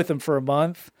appointment with him for a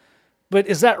month. But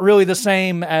is that really the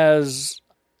same as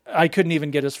I couldn't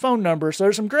even get his phone number? So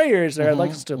there's some gray areas there I'd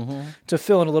like us to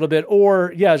fill in a little bit.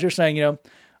 Or, as you're saying,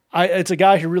 it's a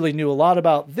guy who really knew a lot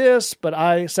about this, but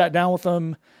I sat down with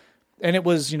him, and it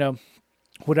was,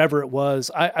 whatever it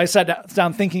was. I sat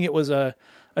down thinking it was an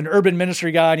urban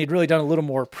ministry guy, and he'd really done a little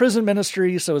more prison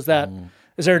ministry. So is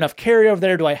there enough carryover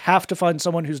there? Do I have to find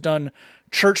someone who's done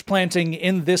church planting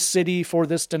in this city for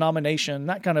this denomination?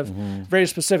 That kind of very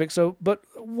specific. So, but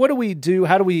what do we do?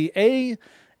 How do we,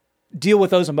 deal with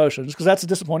those emotions? Because that's a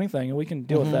disappointing thing, and we can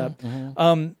deal with that.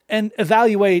 And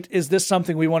evaluate, is this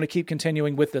something we want to keep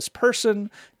continuing with this person?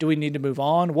 Do we need to move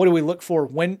on? What do we look for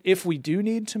if we do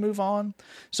need to move on?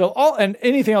 So and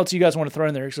anything else you guys want to throw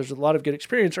in there, because there's a lot of good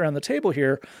experience around the table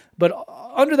here. But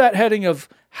under that heading of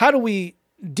how do we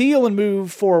deal and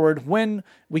move forward when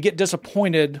we get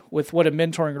disappointed with what a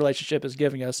mentoring relationship is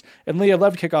giving us? And Lee, I'd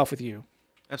love to kick off with you.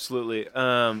 Absolutely.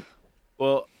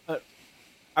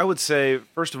 I would say,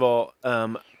 first of all,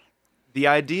 the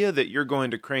idea that you're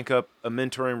going to crank up a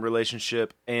mentoring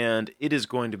relationship and it is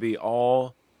going to be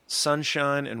all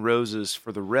sunshine and roses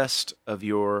for the rest of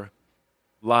your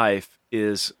life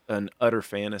is an utter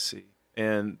fantasy.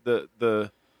 And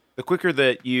the quicker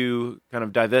that you kind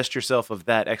of divest yourself of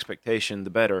that expectation,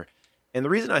 the better. And the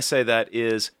reason I say that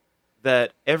is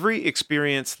that every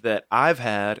experience that I've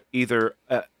had, either,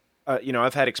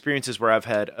 I've had experiences where I've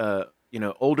had,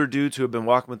 older dudes who have been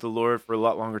walking with the Lord for a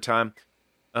lot longer time,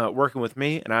 working with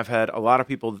me. And I've had a lot of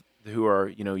people who are,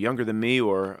 younger than me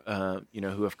or,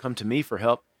 who have come to me for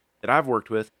help that I've worked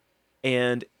with.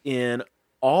 And in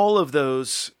all of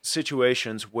those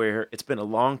situations where it's been a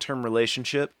long-term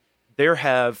relationship, there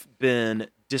have been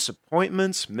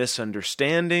disappointments,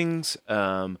 misunderstandings,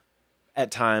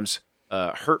 at times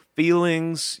hurt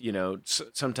feelings,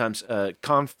 sometimes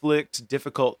conflict,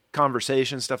 difficult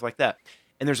conversations, stuff like that.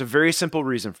 And there's a very simple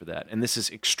reason for that, and this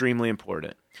is extremely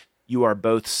important. You are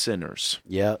both sinners.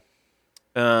 Yeah.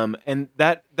 And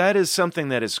that is something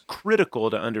that is critical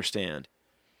to understand.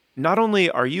 Not only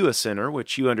are you a sinner,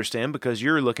 which you understand because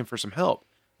you're looking for some help,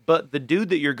 but the dude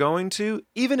that you're going to,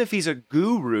 even if he's a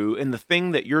guru in the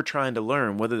thing that you're trying to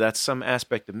learn, whether that's some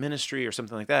aspect of ministry or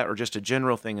something like that, or just a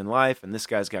general thing in life, and this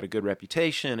guy's got a good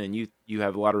reputation and you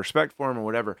have a lot of respect for him or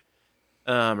whatever,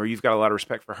 or you've got a lot of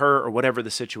respect for her or whatever the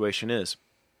situation is,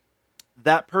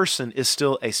 that person is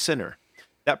still a sinner.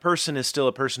 That person is still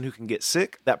a person who can get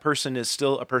sick. That person is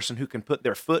still a person who can put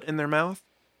their foot in their mouth.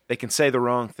 They can say the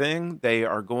wrong thing. They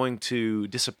are going to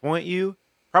disappoint you.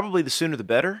 Probably the sooner the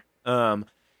better.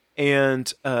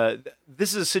 And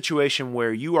this is a situation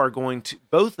where you are going to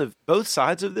both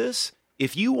sides of this.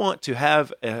 If you want to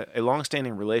have a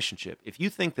long-standing relationship, if you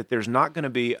think that there's not going to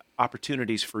be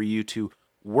opportunities for you to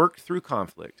work through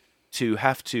conflict, to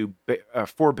have to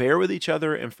forbear with each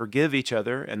other and forgive each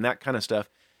other and that kind of stuff,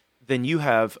 then you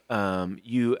have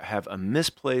a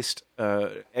misplaced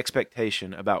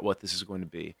expectation about what this is going to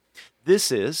be. This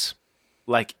is,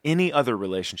 like any other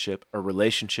relationship, a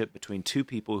relationship between two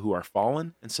people who are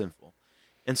fallen and sinful.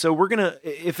 And so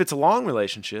if it's a long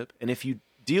relationship, and if you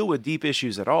deal with deep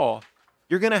issues at all,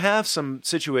 you're going to have some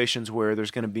situations where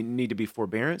there's going to need to be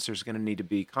forbearance, there's going to need to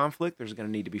be conflict, there's going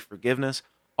to need to be forgiveness,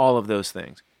 all of those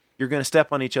things. You're going to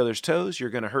step on each other's toes,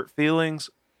 you're going to hurt feelings,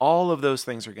 all of those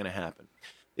things are going to happen.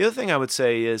 The other thing I would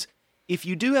say is, if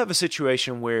you do have a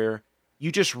situation where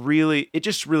it just really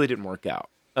didn't work out,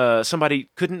 somebody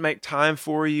couldn't make time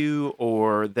for you,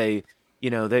 or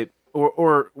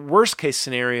or worst case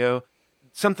scenario,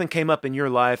 something came up in your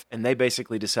life and they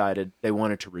basically decided they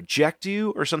wanted to reject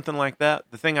you or something like that.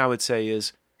 The thing I would say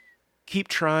is, keep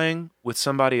trying with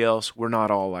somebody else. We're not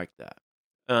all like that.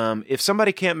 If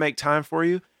somebody can't make time for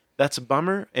you, that's a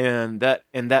bummer, and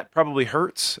that probably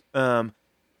hurts.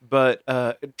 But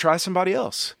try somebody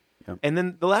else. Yep. And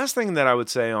then the last thing that I would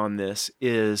say on this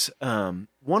is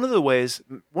one of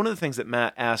the things that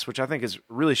Matt asked, which I think is a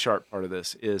really sharp part of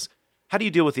this, is how do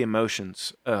you deal with the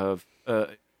emotions of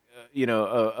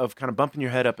of kind of bumping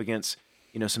your head up against,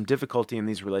 some difficulty in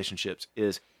these relationships,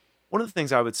 is one of the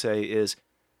things I would say is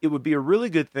it would be a really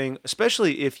good thing,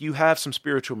 especially if you have some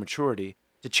spiritual maturity,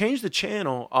 to change the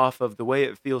channel off of the way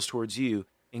it feels towards you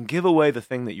and give away the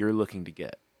thing that you're looking to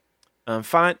get.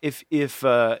 Find if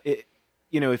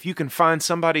you can find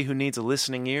somebody who needs a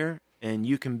listening ear, and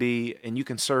you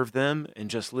can serve them and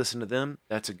just listen to them,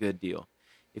 that's a good deal.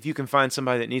 If you can find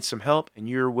somebody that needs some help and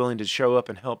you're willing to show up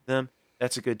and help them,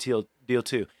 that's a good deal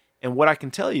too. And what I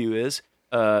can tell you is,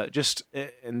 and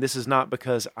this is not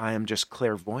because I am just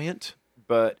clairvoyant,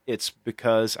 but it's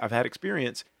because I've had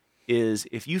experience, is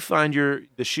if you find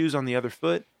the shoes on the other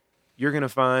foot, you're going to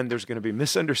find there's going to be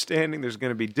misunderstanding, there's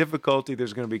going to be difficulty,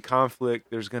 there's going to be conflict,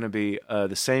 there's going to be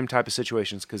the same type of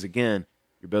situations, because, again,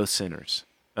 you're both sinners.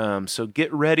 So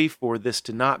get ready for this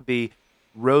to not be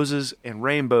roses and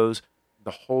rainbows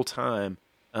the whole time.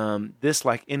 This,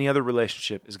 like any other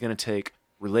relationship, is going to take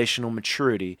relational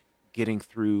maturity, getting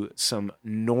through some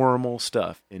normal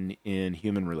stuff in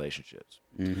human relationships.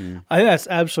 Mm-hmm. I think that's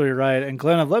absolutely right. And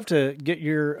Glenn, I'd love to get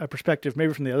your perspective,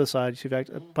 maybe from the other side. You've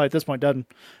probably at this point done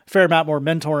a fair amount more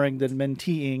mentoring than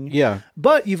menteeing. Yeah.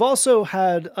 But you've also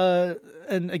had,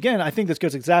 and again, I think this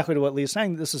goes exactly to what Lee's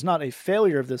saying. This is not a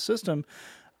failure of this system.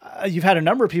 You've had a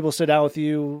number of people sit down with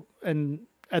you and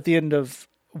at the end of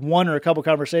one or a couple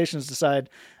conversations decide,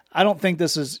 I don't think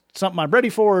this is something I'm ready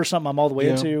for or something I'm all the way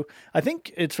into. I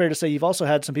think it's fair to say you've also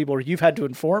had some people where you've had to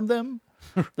inform them.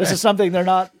 This is something they're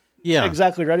not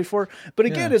exactly ready for. But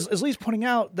again, as Lee's pointing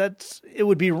out, I think it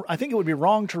would be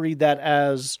wrong to read that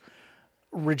as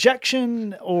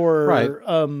rejection or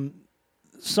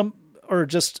or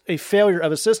just a failure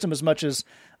of a system as much as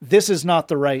this is not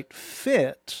the right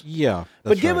fit. Yeah.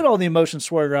 But given all the emotions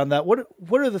swirling around that, what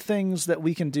are the things that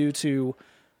we can do to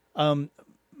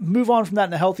move on from that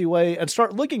in a healthy way and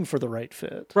start looking for the right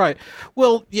fit? Right.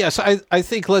 Well, yes, I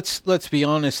think let's be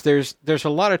honest. There's a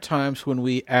lot of times when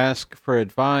we ask for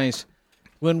advice,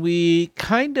 when we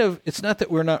it's not that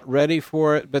we're not ready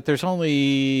for it, but there's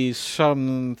only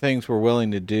some things we're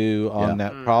willing to do on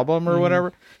that problem or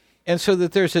whatever. And so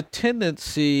that there's a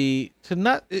tendency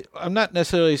to I'm not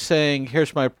necessarily saying,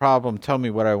 here's my problem, tell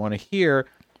me what I want to hear,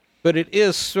 but it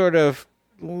is sort of,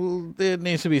 there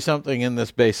needs to be something in this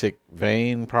basic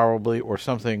vein, probably, or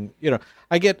something.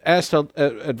 I get asked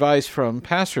advice from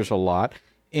pastors a lot,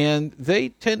 and they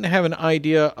tend to have an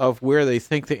idea of where they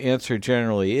think the answer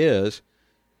generally is,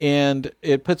 and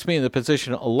it puts me in the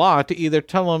position a lot to either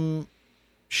tell them,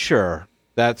 sure,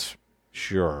 that's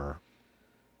sure,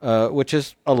 which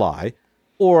is a lie,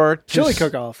 or to chili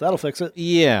cook-off, that'll fix it.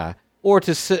 Yeah, or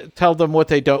to tell them what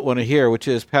they don't want to hear, which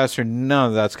is, Pastor, none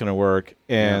of that's going to work,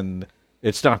 and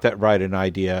it's not that right an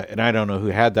idea, and I don't know who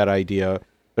had that idea,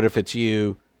 but if it's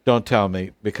you, don't tell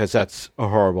me, because that's a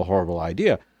horrible, horrible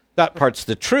idea. That part's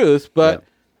the truth, but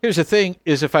here's the thing,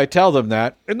 is if I tell them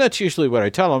that, and that's usually what I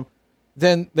tell them,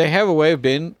 then they have a way of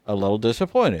being a little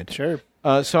disappointed. Sure.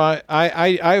 So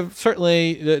I've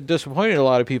certainly disappointed a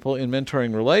lot of people in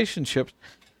mentoring relationships.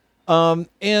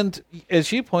 And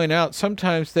as you point out,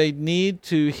 sometimes they need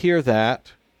to hear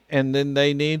that, and then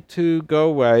they need to go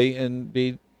away and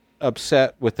be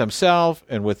upset with themselves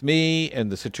and with me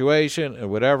and the situation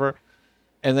and whatever,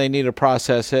 and they need to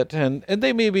process it. And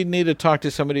they maybe need to talk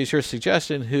to somebody, as you're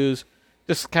suggesting, who's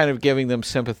just kind of giving them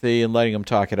sympathy and letting them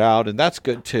talk it out, and that's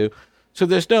good too. So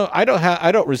there's I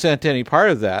don't resent any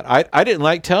part of that. I didn't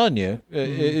like telling you,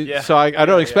 so I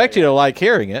don't expect you to like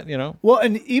hearing it, Well,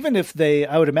 and even if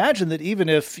I would imagine that even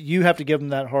if you have to give them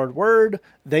that hard word,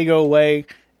 they go away,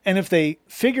 and if they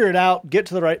figure it out, get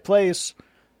to the right place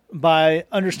by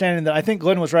understanding that, I think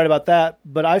Glenn was right about that,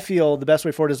 but I feel the best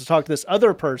way forward is to talk to this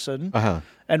other person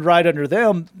and ride under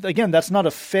them. Again, that's not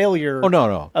a failure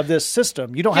of this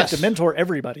system. You don't have to mentor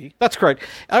everybody. That's correct.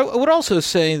 I would also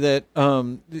say that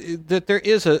that there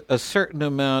is a certain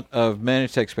amount of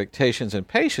managed expectations and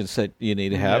patience that you need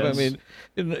to have. Yes.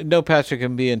 I mean, no pastor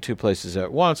can be in two places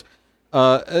at once.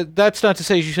 That's not to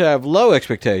say you should have low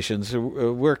expectations.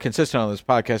 We're consistent on this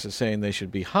podcast of saying they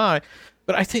should be high.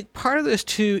 But I think part of this,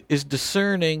 too, is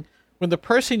discerning when the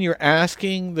person you're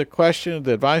asking the question,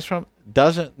 the advice from,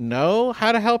 doesn't know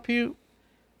how to help you,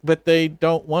 but they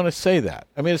don't want to say that.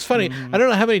 I mean, it's funny. I don't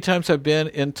know how many times I've been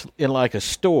in like a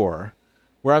store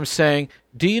where I'm saying,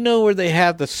 do you know where they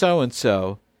have the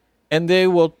so-and-so? And they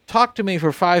will talk to me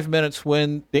for 5 minutes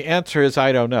when the answer is,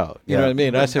 I don't know. You know what I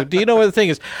mean? I said, do you know where the thing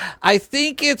is? I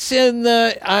think it's in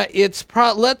the,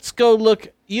 let's go look.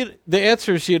 The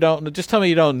answer is you don't know. Just tell me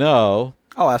you don't know.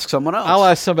 I'll ask someone else. I'll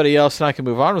ask somebody else, and I can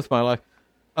move on with my life.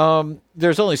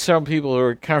 there's only some people who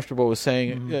are comfortable with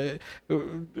saying.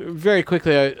 Very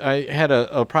quickly, I had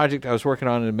a project I was working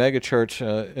on in a mega church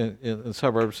in the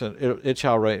suburbs, and it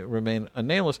shall remain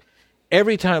nameless.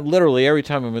 Literally every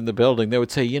time I'm in the building, they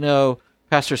would say,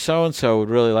 Pastor so-and-so would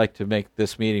really like to make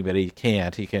this meeting, but he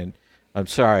can't. I'm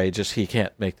sorry, he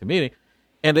can't make the meeting.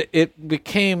 And it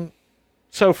became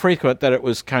so frequent that it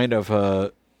was kind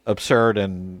of absurd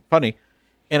and funny.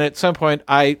 And at some point,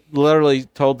 I literally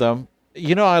told them,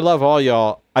 I love all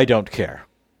y'all. I don't care.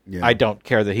 Yeah. I don't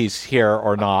care that he's here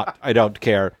or not. I don't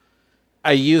care.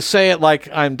 You say it like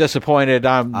I'm disappointed.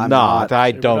 I'm not.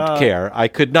 I don't care. I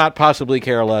could not possibly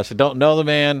care less. I don't know the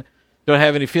man. Don't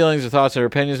have any feelings or thoughts or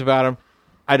opinions about him.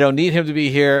 I don't need him to be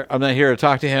here. I'm not here to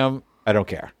talk to him. I don't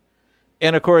care.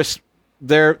 And, of course,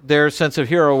 their sense of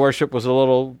hero worship was a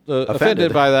little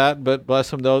offended by that, but bless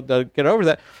them, they'll get over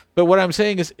that. But what I'm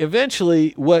saying is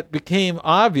eventually what became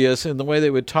obvious in the way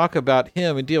they would talk about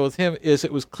him and deal with him is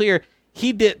it was clear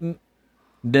he didn't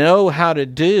know how to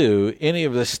do any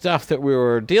of the stuff that we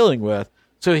were dealing with,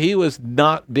 so he was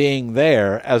not being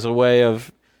there as a way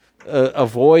of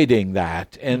avoiding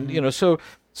that. And, so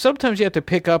sometimes you have to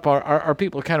pick up, are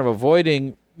people kind of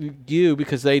avoiding you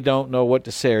because they don't know what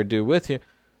to say or do with you?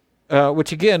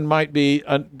 Which again might be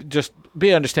just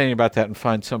be understanding about that and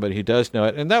find somebody who does know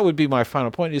it. And that would be my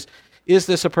final point: is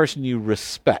this a person you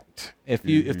respect? If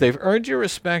they've earned your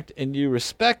respect and you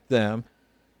respect them,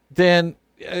 then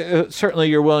certainly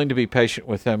you're willing to be patient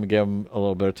with them and give them a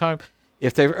little bit of time.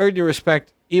 If they've earned your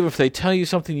respect, even if they tell you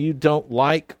something you don't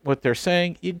like what they're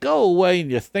saying, you go away and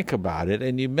you think about it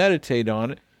and you meditate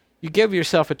on it. You give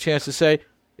yourself a chance to say,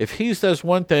 if he does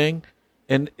one thing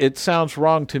and it sounds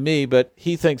wrong to me, but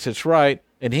he thinks it's right,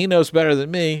 and he knows better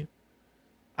than me,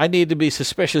 I need to be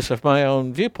suspicious of my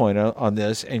own viewpoint on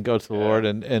this and go to the Lord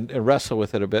and wrestle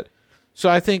with it a bit. So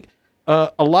I think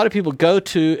a lot of people go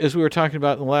to, as we were talking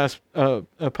about in the last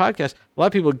podcast, a lot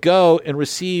of people go and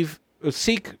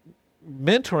seek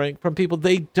mentoring from people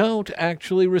they don't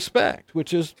actually respect,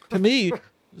 which is, to me,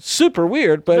 super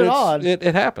weird, but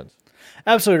it happens.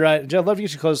 Absolutely right. Jeff, I'd love to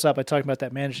get you close up by talking about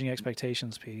that managing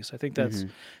expectations piece. I think that's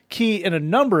key in a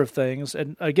number of things.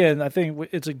 And again, I think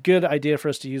it's a good idea for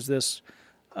us to use this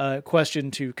question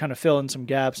to kind of fill in some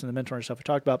gaps in the mentoring stuff we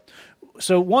talked about.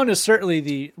 So one is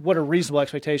certainly what are reasonable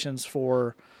expectations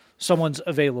for someone's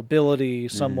availability,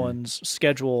 someone's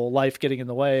schedule, life getting in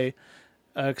the way.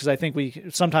 Because I think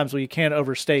sometimes we can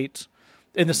overstate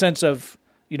in the sense of,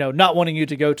 not wanting you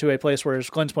to go to a place where, as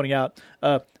Glenn's pointing out,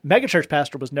 megachurch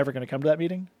pastor was never going to come to that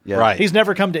meeting. Yeah. Right. He's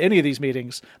never come to any of these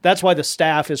meetings. That's why the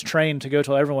staff is trained to go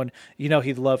tell everyone,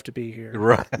 he'd love to be here.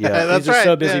 Right. Yeah. He's just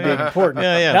so busy being important.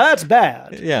 Yeah. Now, that's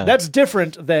bad. Yeah. That's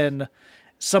different than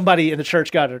somebody in the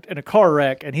church got in a car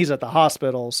wreck and he's at the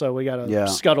hospital, so we got to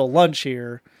scuttle lunch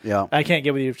here. Yeah. I can't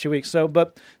get with you for 2 weeks. How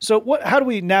do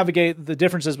we navigate the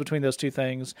differences between those two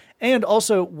things? And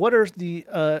also, what are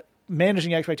the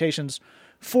managing expectations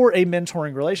for a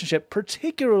mentoring relationship,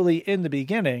 particularly in the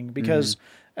beginning? Because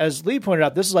as Lee pointed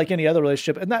out, this is like any other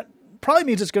relationship, and that probably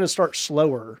means it's going to start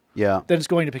slower than it's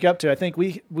going to pick up to. I think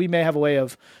we may have a way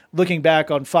of looking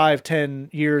back on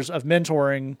 5-10 years of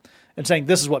mentoring and saying,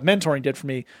 this is what mentoring did for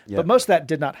me. Yep. But most of that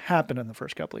did not happen in the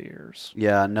first couple of years.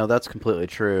 Yeah, no, that's completely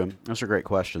true. Those are great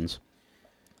questions.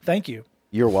 Thank you.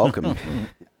 You're welcome.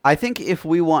 I think if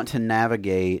we want to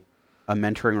navigate a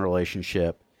mentoring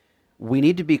relationship, we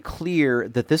need to be clear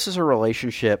that this is a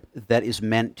relationship that is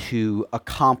meant to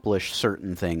accomplish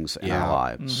certain things in our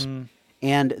lives. Mm-hmm.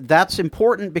 And that's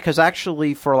important because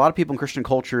actually for a lot of people in Christian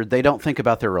culture, they don't think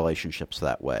about their relationships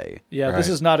that way. Yeah, right. This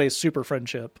is not a super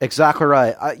friendship. Exactly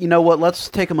right. You know what? Let's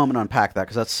take a moment to unpack that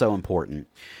because that's so important.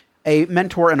 A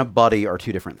mentor and a buddy are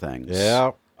two different things.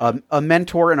 Yeah. A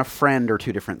mentor and a friend are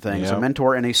two different things. Yep. A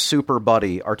mentor and a super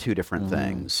buddy are two different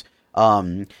things.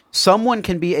 Someone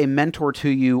can be a mentor to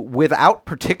you without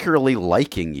particularly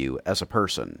liking you as a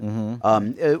person.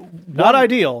 Not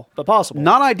ideal, but possible.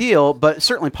 Not ideal, but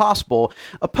certainly possible.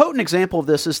 A potent example of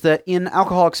this is that in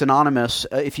Alcoholics Anonymous,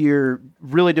 if you're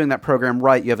really doing that program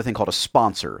right, you have a thing called a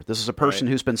sponsor. This is a person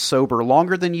who's been sober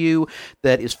longer than you,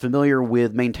 that is familiar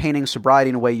with maintaining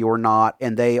sobriety in a way you're not,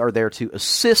 and they are there to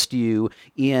assist you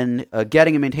in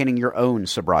getting and maintaining your own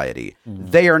sobriety.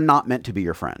 They are not meant to be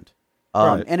your friend.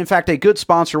 And in fact, a good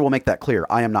sponsor will make that clear.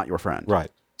 I am not your friend.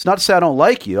 Right. It's not to say I don't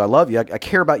like you. I love you. I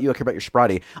care about you. I care about your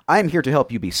sobriety. I am here to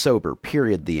help you be sober,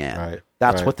 period, the end. Right.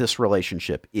 That's what this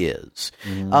relationship is.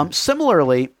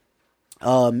 Similarly,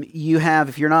 you have,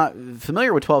 if you're not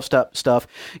familiar with 12-step stuff,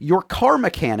 your car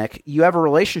mechanic, you have a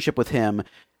relationship with him.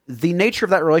 The nature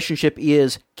of that relationship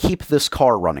is keep this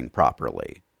car running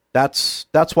properly. That's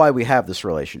why we have this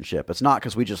relationship. It's not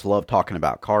because we just love talking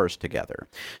about cars together.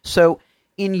 So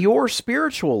in your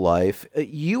spiritual life,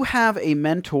 you have a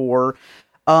mentor.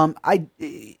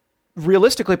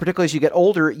 Realistically, particularly as you get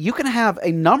older, you can have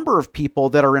a number of people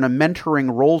that are in a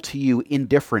mentoring role to you in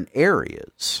different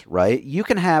areas, right? You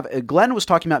can have, Glenn was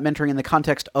talking about mentoring in the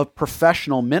context of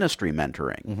professional ministry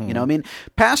mentoring. You know, I mean,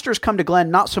 pastors come to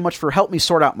Glenn not so much for help me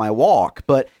sort out my walk,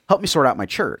 but help me sort out my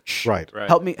church. Right.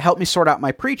 Help me sort out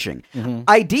my preaching.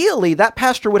 Ideally, that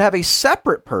pastor would have a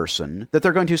separate person that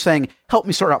they're going to saying, help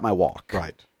me sort out my walk.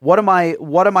 Right. What am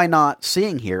I not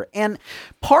seeing here? And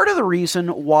part of the reason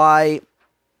why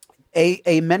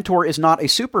a mentor is not a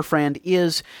super friend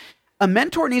is a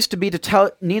mentor needs to be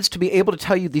able to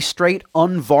tell you the straight,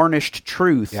 unvarnished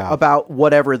truth about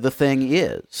whatever the thing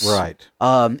is. Right.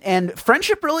 And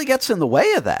friendship really gets in the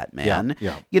way of that, man.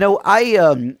 Yeah. You know, I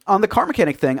on the car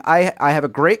mechanic thing, I have a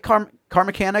great car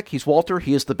mechanic. He's Walter.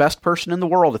 He is the best person in the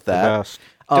world at that. Best.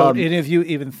 Don't any of you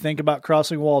even think about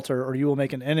crossing Walter, or you will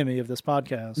make an enemy of this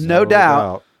podcast. No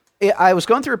doubt. I was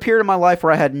going through a period of my life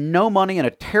where I had no money and a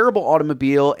terrible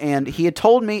automobile, and he had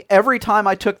told me every time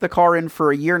I took the car in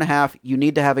for a year and a half, you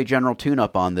need to have a general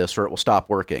tune-up on this or it will stop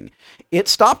working. It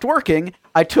stopped working.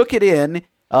 I took it in.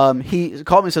 He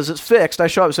called me and says, it's fixed. I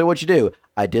show up and say, what'd you do?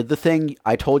 I did the thing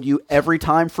I told you every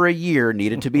time for a year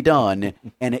needed to be done,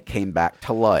 and it came back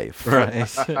to life. Right.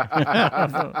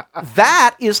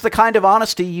 That is the kind of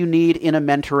honesty you need in a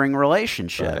mentoring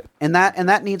relationship. Right. And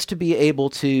that needs to be able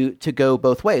to go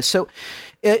both ways. So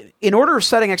in order of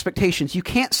setting expectations, you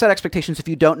can't set expectations if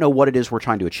you don't know what it is we're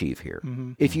trying to achieve here.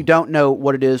 If you don't know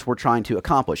what it is we're trying to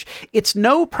accomplish. It's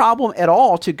no problem at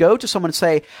all to go to someone and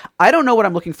say, I don't know what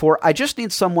I'm looking for. I just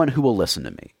need someone who will listen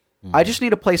to me. I just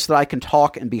need a place that I can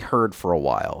talk and be heard for a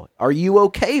while. Are you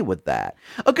okay with that?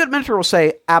 A good mentor will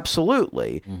say,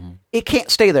 absolutely. It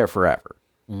can't stay there forever.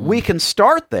 We can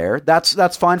start there.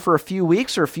 That's fine for a few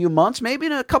weeks or a few months, maybe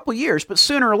in a couple years. But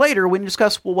sooner or later, we can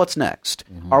discuss, well, what's next?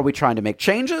 Are we trying to make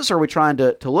changes? Are we trying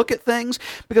to look at things?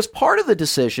 Because part of the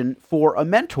decision for a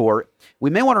mentor,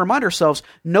 we may want to remind ourselves,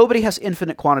 nobody has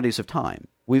infinite quantities of time.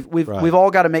 We've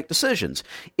all got to make decisions.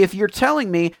 If you're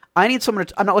telling me I need someone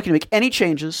I'm not looking to make any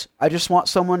changes, I just want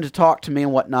someone to talk to me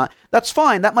and whatnot, that's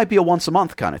fine. That might be a once a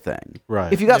month kind of thing.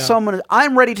 Right. If you got someone,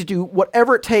 I'm ready to do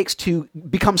whatever it takes to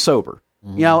become sober.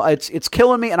 You know, it's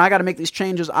killing me and I got to make these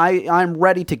changes. I'm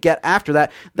ready to get after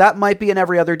that. That might be an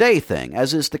every other day thing,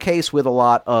 as is the case with a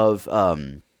lot of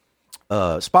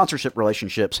sponsorship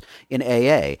relationships in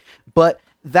AA. But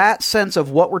that sense of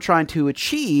what we're trying to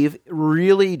achieve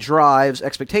really drives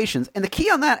expectations. And the key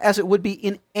on that, as it would be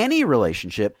in any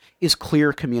relationship, is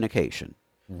clear communication.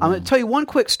 I'm going to tell you one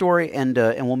quick story, and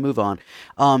we'll move on.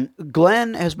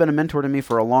 Glenn has been a mentor to me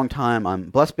for a long time. I'm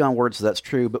blessed beyond words that that's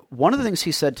true. But one of the things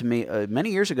he said to me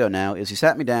many years ago now is he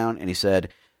sat me down and he said,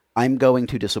 I'm going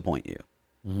to disappoint you.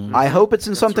 I hope it's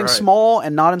in something small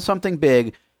and not in something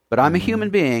big, but I'm a human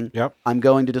being. Yep. I'm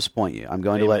going to disappoint you. I'm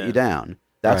going to let you down.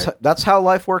 That's how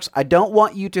life works. I don't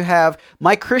want you to have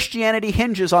my Christianity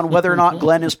hinges on whether or not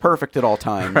Glenn is perfect at all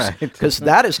times, because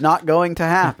that is not going to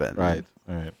happen.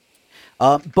 Right.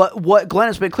 But what Glenn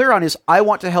has been clear on is I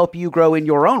want to help you grow in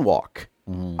your own walk.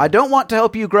 I don't want to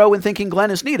help you grow in thinking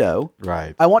Glenn is neato.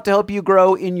 Right. I want to help you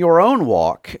grow in your own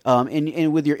walk,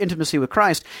 in with your intimacy with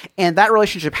Christ. And that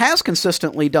relationship has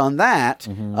consistently done that,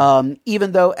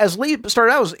 even though, as Lee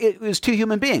started out, it was two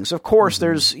human beings. Of course,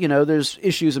 there's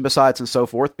issues and besides and so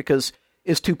forth, because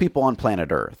it's two people on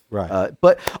planet Earth. Right.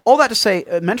 But all that to say,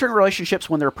 mentoring relationships,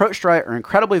 when they're approached right, are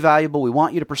incredibly valuable. We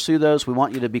want you to pursue those. We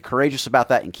want you to be courageous about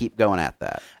that and keep going at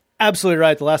that. Absolutely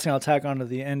right. The last thing I'll tack on to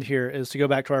the end here is to go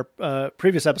back to our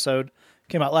previous episode,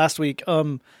 came out last week.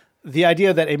 The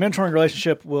idea that a mentoring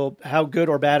relationship will, how good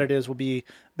or bad it is, will be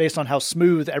based on how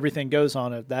smooth everything goes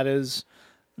on it. That is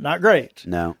not great.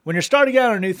 No. When you're starting out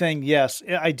on a new thing, yes,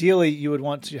 ideally you would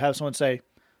want to have someone say,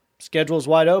 schedule's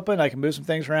wide open. I can move some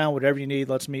things around, whatever you need.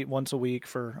 Let's meet once a week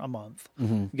for a month.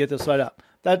 Get this set up.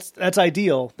 That's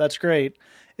ideal. That's great.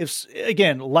 If,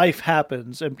 again, life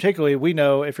happens, and particularly we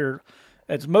know if you're,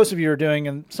 as most of you are doing,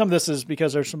 and some of this is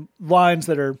because there's some lines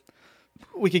that are,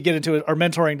 we could get into our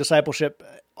mentoring, discipleship,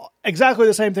 exactly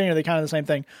the same thing, or they kind of the same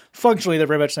thing. Functionally, they're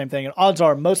very much the same thing. And odds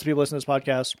are most people listening to this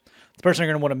podcast, the person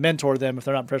you're going to want to mentor them if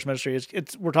they're not in fresh ministry,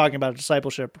 we're talking about a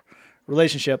discipleship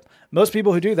relationship. Most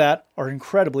people who do that are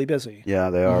incredibly busy.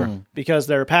 Yeah, they are. Because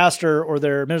they're a pastor or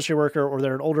they're a ministry worker or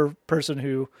they're an older person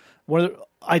who,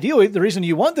 ideally, the reason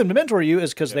you want them to mentor you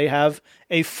is because they have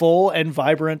a full and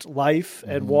vibrant life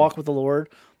and walk with the Lord,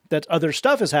 that other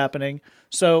stuff is happening.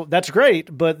 So that's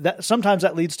great, but sometimes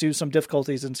that leads to some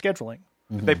difficulties in scheduling.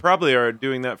 They probably are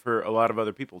doing that for a lot of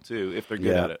other people too, if they're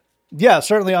good Yeah. at it. Yeah,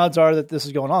 certainly odds are that this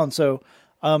is going on. So,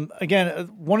 again,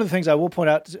 one of the things I will point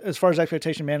out as far as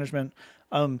expectation management,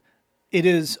 it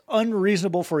is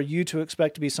unreasonable for you to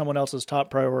expect to be someone else's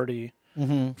top priority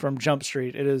from Jump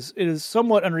Street. It is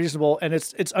somewhat unreasonable, and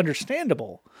it's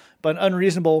understandable, but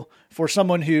unreasonable for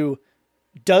someone who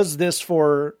does this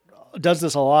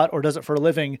a lot or does it for a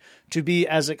living to be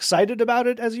as excited about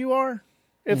it as you are,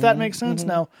 if that makes sense.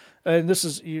 Now, and this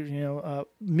is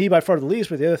me by far the least,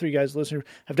 but the other three guys listening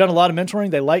have done a lot of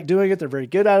mentoring. They like doing it. They're very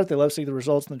good at it. They love seeing the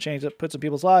results and the change that puts in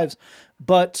people's lives.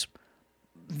 But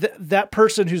that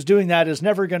person who's doing that is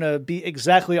never going to be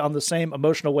exactly on the same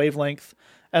emotional wavelength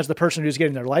as the person who's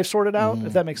getting their life sorted out,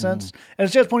 if that makes sense. And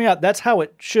it's just pointing out that's how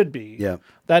it should be. Yeah.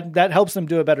 That helps them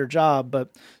do a better job.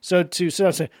 But so to sit down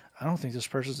and say, I don't think this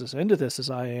person's as into this as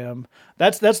I am.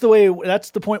 That's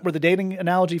the point where the dating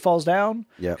analogy falls down.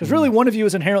 Yeah. Because really one of you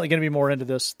is inherently going to be more into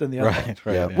this than the other. Right.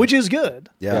 Yeah. Yeah. Which is good.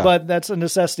 Yeah. But that's a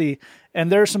necessity.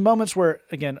 And there are some moments where,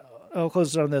 again, I'll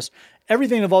close on this.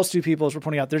 Everything that involves two people, as we're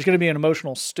pointing out, there's going to be an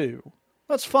emotional stew.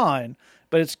 That's fine.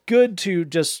 But it's good to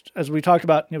just, as we talked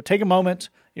about, take a moment,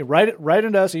 write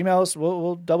into us, email us,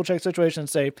 we'll double check the situation and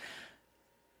say,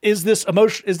 is this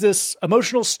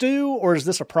emotional stew or is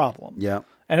this a problem? Yeah.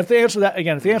 And if the answer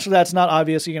to that's not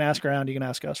obvious, you can ask around, you can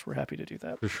ask us. We're happy to do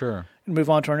that. For sure. And move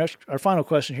on to our final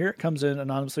question here. It comes in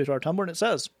anonymously to our Tumblr, and it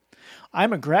says,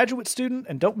 I'm a graduate student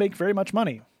and don't make very much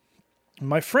money.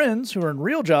 My friends who are in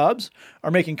real jobs are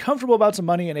making comfortable amounts of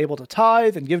money and able to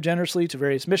tithe and give generously to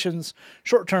various missions,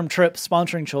 short-term trips,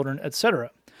 sponsoring children, etc.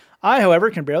 I,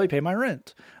 however, can barely pay my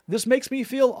rent. This makes me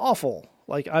feel awful,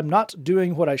 like I'm not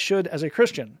doing what I should as a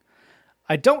Christian.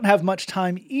 I don't have much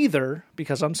time either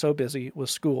because I'm so busy with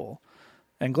school.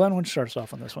 And Glenn, why don't you start us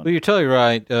off on this one? Well, you're totally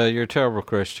right. You're a terrible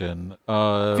Christian.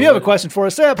 If you have a question for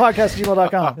us, say at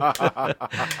podcast@gmail.com.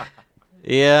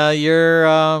 Yeah,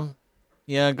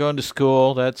 you're going to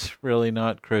school. That's really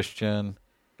not Christian.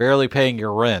 Barely paying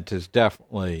your rent is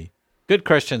definitely good.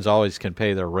 Christians always can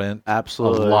pay their rent.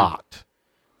 Absolutely. A lot.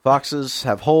 Foxes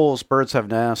have holes, birds have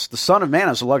nests. The Son of Man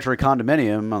has a luxury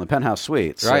condominium on the penthouse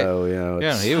suite. Right. So,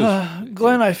 Yeah, it's, he was.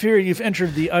 Glenn, I fear you've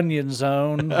entered the onion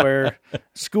zone where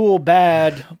school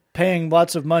bad, paying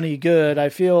lots of money good. I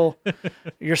feel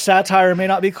your satire may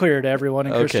not be clear to everyone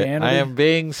in Okay, Christianity. I am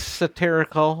being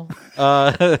satirical.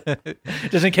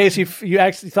 Just in case you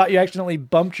actually thought you accidentally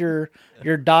bumped your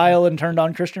dial and turned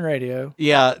on Christian radio.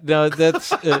 Yeah, no,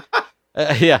 that's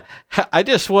yeah. I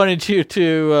just wanted you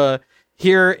to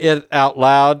hear it out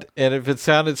loud, and if it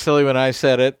sounded silly when I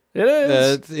said it, It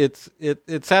is.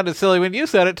 it sounded silly when you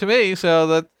said it to me.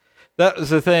 So that was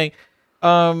the thing.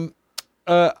 I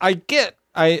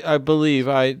believe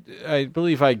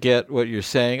I get what you're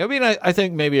saying. I mean, I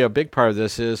think maybe a big part of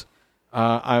this is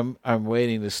I'm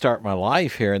waiting to start my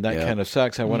life here, and that kind of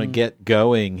sucks. I want to get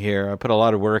going here. I put a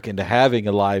lot of work into having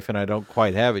a life, and I don't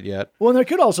quite have it yet. Well, and there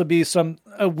could also be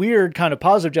a weird kind of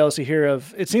positive jealousy here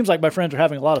of, it seems like my friends are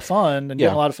having a lot of fun and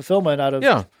getting a lot of fulfillment out of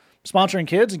sponsoring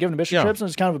kids and giving them mission trips, and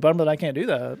it's kind of a bummer that I can't do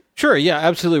that. Sure, yeah,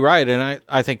 absolutely right, and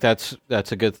I think that's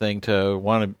a good thing to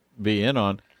want to be in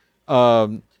on.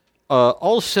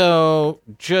 Also,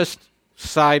 just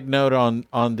side note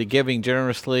on the giving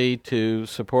generously to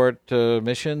support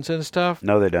missions and stuff.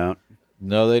 no, they don't.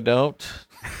 No, they don't.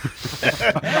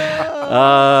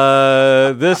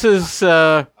 This is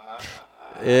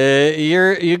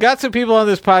you got some people on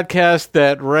this podcast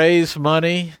that raise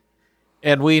money,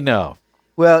 and we know.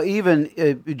 Well,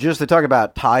 even just to talk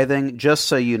about tithing, just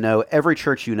so you know, every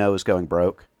church you know is going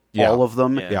broke. Yeah. All of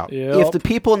them. Yeah. Yep. If the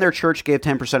people in their church gave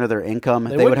 10% of their income,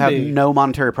 they would wouldn't have be. no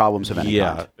monetary problems of any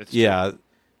kind. The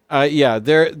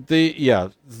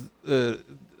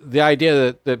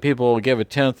idea that people will give a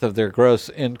tenth of their gross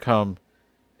income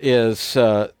is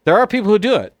there are people who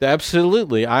do it.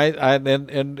 Absolutely.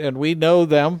 And we know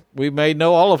them. We may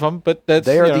know all of them, but that's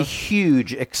They are the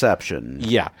huge exception.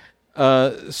 yeah.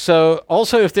 So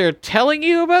also, if they're telling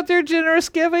you about their generous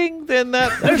giving, then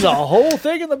There's a whole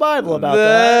thing in the Bible about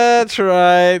that. that's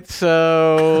right.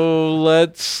 So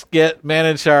let's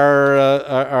manage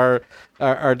our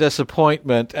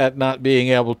disappointment at not being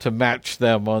able to match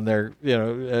them on their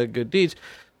good deeds.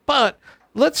 But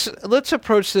let's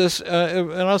approach this,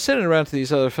 and I'll send it around to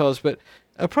these other fellows, but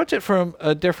approach it from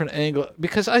a different angle,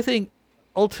 because I think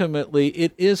ultimately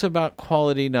it is about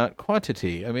quality, not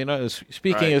quantity. I mean, I was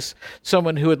speaking as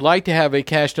someone who would like to have a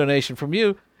cash donation from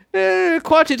you.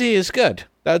 Quantity is good.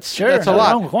 That's a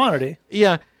lot. Wrong quantity.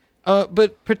 Yeah,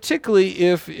 but particularly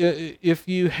if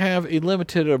you have a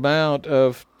limited amount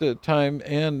of time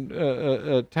and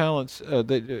talents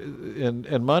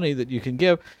and money that you can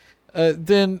give,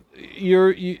 then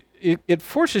it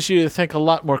forces you to think a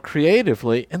lot more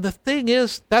creatively. And the thing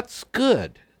is, that's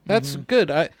good. That's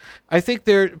good. I think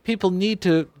people need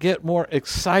to get more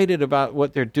excited about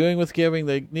what they're doing with giving.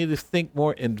 They need to think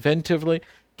more inventively.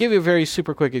 Give you a very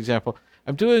super quick example.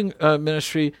 I'm doing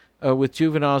ministry with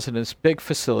juveniles in this big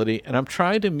facility, and I'm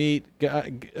trying to meet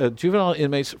juvenile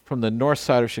inmates from the north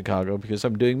side of Chicago because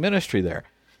I'm doing ministry there.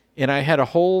 And I had a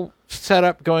whole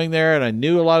setup going there, and I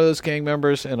knew a lot of those gang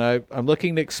members, and I'm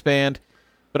looking to expand.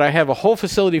 But I have a whole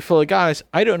facility full of guys.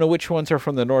 I don't know which ones are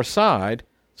from the north side,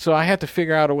 so I have to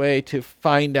figure out a way to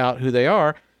find out who they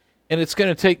are. And it's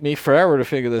going to take me forever to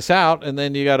figure this out, and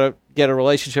then you got to get a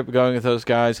relationship going with those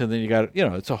guys, and then you got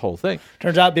to, it's a whole thing.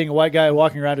 Turns out being a white guy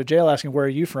walking around a jail asking, where are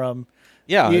you from?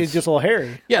 Yeah. He's just a little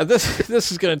hairy. Yeah, this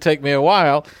is going to take me a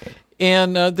while.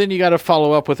 And then you got to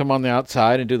follow up with them on the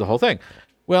outside and do the whole thing.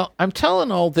 Well, I'm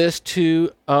telling all this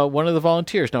to one of the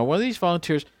volunteers. Now, one of these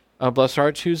volunteers, bless her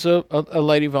heart, she's a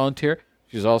lady volunteer.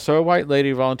 She's also a white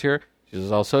lady volunteer.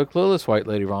 She's also a clueless white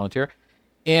lady volunteer.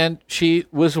 And she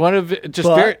was one of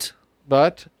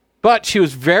But she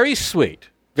was very sweet.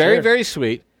 Very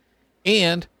sweet.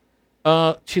 And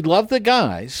she loved the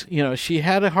guys. She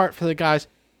had a heart for the guys.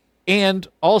 And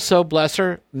also, bless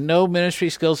her, no ministry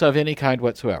skills of any kind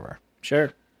whatsoever.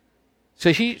 Sure.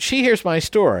 So she hears my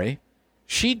story.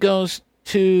 She goes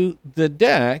to the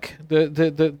deck,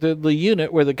 the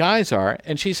unit where the guys are,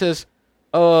 and she says,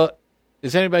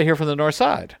 is anybody here from the north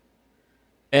side?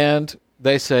 And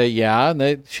they say, yeah.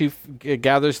 And she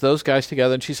gathers those guys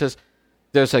together, and she says,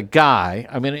 there's a guy.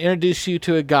 I'm going to introduce you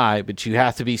to a guy, but you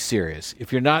have to be serious.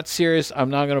 If you're not serious, I'm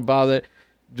not going to bother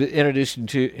introducing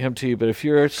him to you. But if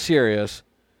you're serious,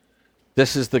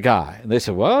 this is the guy. And they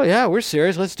said, well, yeah, we're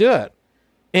serious. Let's do it.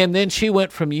 And then she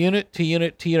went from unit to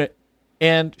unit to unit.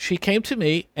 And she came to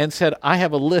me and said, I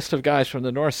have a list of guys from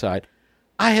the north side.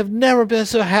 I have never been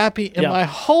so happy in my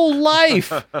whole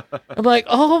life. I'm like,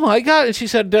 oh, my God. And she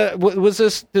said,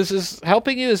 is this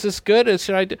helping you? Is this good?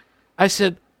 I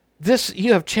said,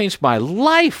 you have changed my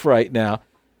life right now.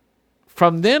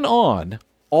 From then on,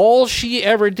 all she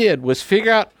ever did was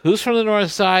figure out who's from the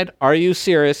north side. Are you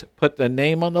serious? Put the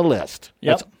name on the list.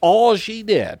 Yep. That's all she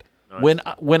did. Nice.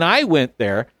 When I went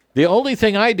there, the only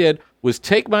thing I did was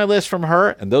take my list from her,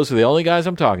 and those are the only guys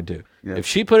I'm talking to. Yep. If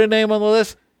she put a name on the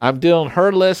list, I'm doing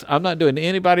her list. I'm not doing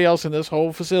anybody else in this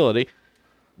whole facility.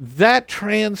 That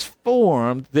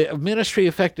transformed the ministry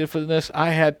effectiveness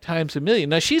I had times a million.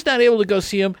 Now, she's not able to go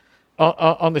see him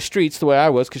on the streets the way I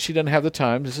was because she doesn't have the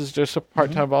time. This is just a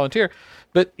part-time volunteer.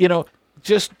 But,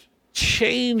 just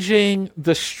changing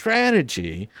the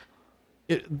strategy,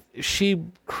 she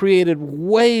created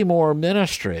way more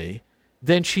ministry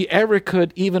than she ever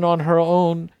could even on her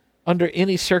own under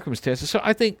any circumstances. So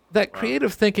I think that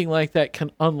creative thinking like that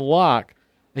can unlock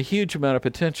a huge amount of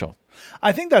potential.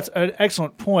 I think that's an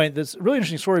excellent point. That's a really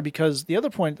interesting story because the other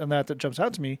point on that jumps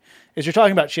out to me is you're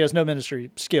talking about she has no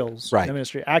ministry skills, no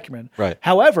ministry acumen. Right.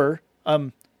 However,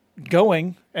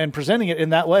 going and presenting it in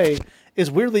that way is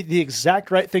weirdly the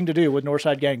exact right thing to do with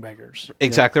Northside gangbangers.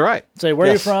 Exactly right. Say, where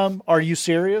are you from? Are you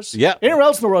serious? Yeah. Anywhere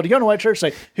else in the world, you go to a white church,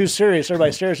 say, who's serious?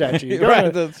 Everybody stares at you. You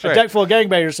go to a deck full of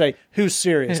gangbangers, say, who's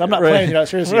serious? I'm not playing, you're not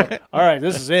serious. All right,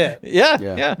 this is it.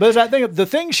 Yeah. But I think the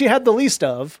thing she had the least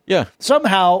of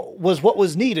somehow was what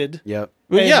was needed. Yep.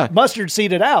 And mustard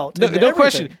seeded out. No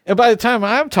question. And by the time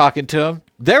I'm talking to them,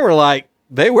 they were like,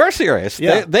 they were serious.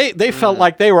 Yeah. They felt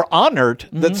like they were honored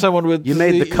that someone would. You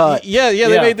made the cut. Yeah,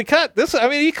 they made the cut.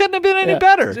 He couldn't have been any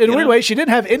better. In a weird way, she didn't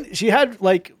have. She had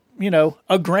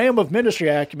a gram of ministry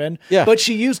acumen, but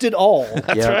she used it all.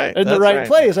 That's right. In the right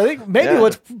place. I think maybe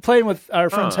what's playing with our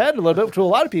friend's head a little bit to a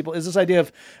lot of people is this idea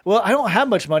of, well, I don't have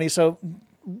much money, so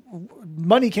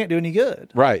money can't do any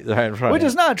good. Right. Which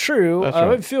is not true. Right.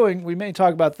 I'm feeling we may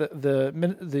talk about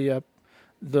the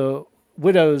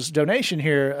widow's donation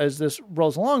here as this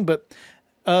rolls along, but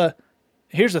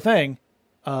here's the thing: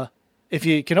 if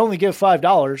you can only give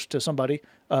 $5 to somebody,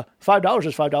 $5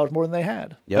 is $5 more than they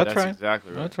had. Yeah, that's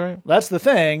exactly right. That's right. That's the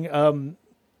thing.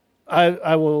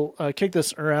 I will kick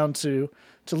this around to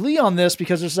Lee on this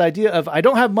because there's this idea of I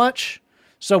don't have much,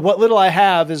 so what little I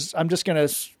have is I'm just going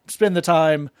to spend the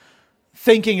time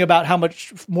thinking about how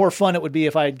much more fun it would be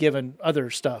if I had given other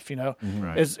stuff,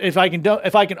 Right. If I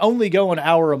can only go an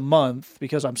hour a month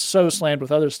because I'm so slammed with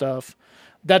other stuff,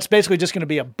 that's basically just going to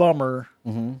be a bummer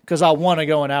because I want to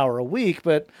go an hour a week.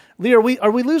 But Lee,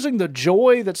 are we losing the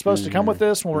joy that's supposed to come with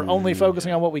this when we're only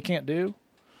focusing on what we can't do?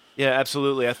 Yeah,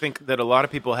 absolutely. I think that a lot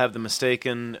of people have the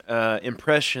mistaken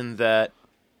impression that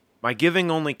my giving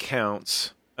only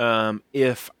counts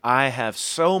if I have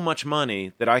so much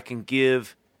money that I can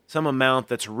give some amount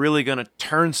that's really going to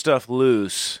turn stuff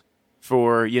loose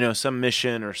for, some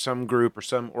mission or some group or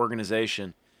some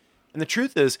organization. And the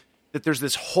truth is that there's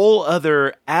this whole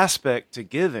other aspect to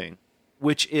giving,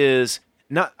 which is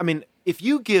not, if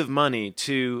you give money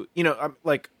to,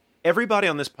 like everybody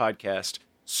on this podcast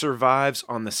survives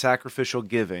on the sacrificial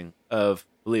giving of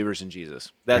believers in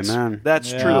Jesus. That's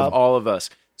true of all of us.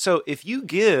 So if you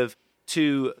give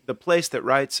to the place that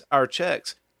writes our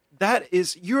checks,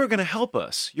 you're going to help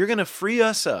us. You're going to free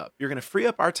us up. You're going to free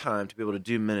up our time to be able to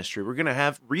do ministry. We're going to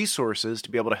have resources to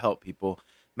be able to help people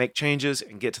make changes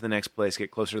and get to the next place,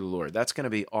 get closer to the Lord. That's going to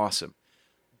be awesome.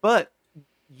 But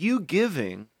you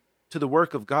giving to the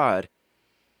work of God,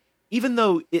 even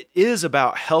though it is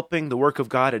about helping the work of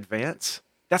God advance,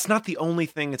 that's not the only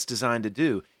thing it's designed to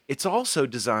do. It's also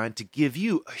designed to give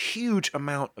you a huge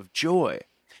amount of joy.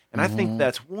 And I think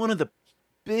that's one of the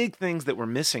big things that we're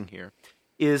missing here,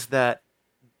 is that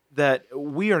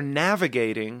we are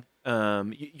navigating,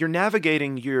 you're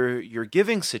navigating your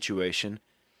giving situation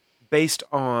based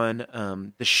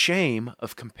on the shame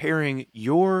of comparing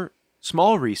your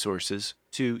small resources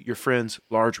to your friend's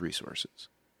large resources.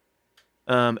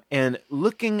 And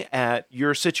looking at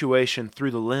your situation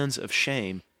through the lens of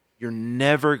shame, you're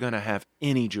never going to have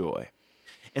any joy.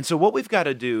 And so what we've got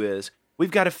to do is we've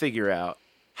got to figure out,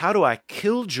 how do I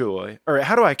kill joy, or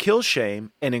how do I kill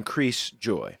shame and increase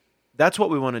joy? That's what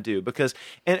we want to do, because,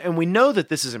 and we know that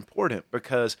this is important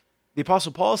because the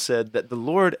Apostle Paul said that the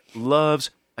Lord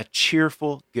loves a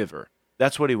cheerful giver.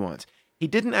 That's what he wants. He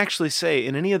didn't actually say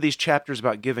in any of these chapters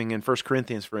about giving in 1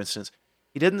 Corinthians, for instance,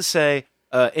 he didn't say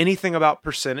anything about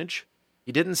percentage.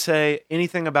 He didn't say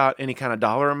anything about any kind of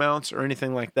dollar amounts or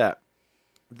anything like that.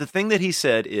 The thing that he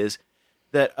said is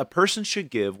that a person should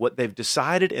give what they've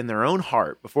decided in their own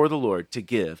heart before the Lord to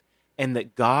give, and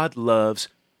that God loves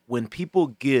when people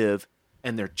give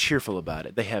and they're cheerful about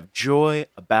it. They have joy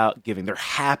about giving. They're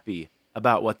happy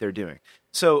about what they're doing.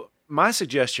 So my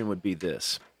suggestion would be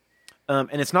this, and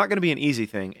it's not going to be an easy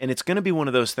thing, and it's going to be one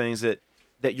of those things that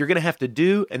you're going to have to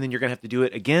do, and then you're going to have to do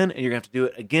it again, and you're going to have to do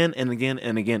it again and again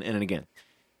and again and again.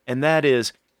 And that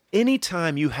is,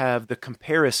 anytime you have the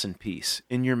comparison piece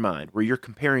in your mind, where you're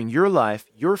comparing your life,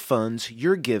 your funds,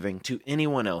 your giving to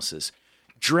anyone else's,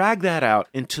 drag that out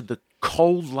into the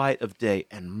cold light of day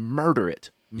and murder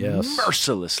it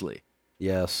mercilessly.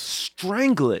 Yes.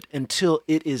 Strangle it until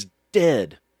it is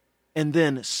dead, and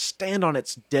then stand on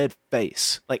its dead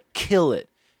face. Like, kill it.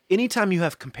 Anytime you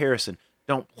have comparison,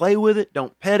 don't play with it,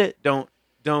 don't pet it, don't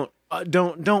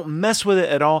mess with it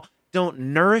at all. Don't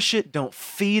nourish it, don't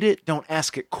feed it, don't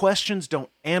ask it questions, don't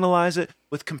analyze it.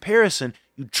 With comparison,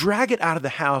 you drag it out of the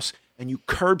house and you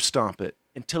curb stomp it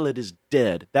until it is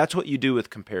dead. That's what you do with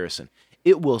comparison.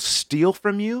 It will steal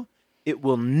from you. It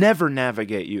will never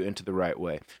navigate you into the right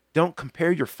way. Don't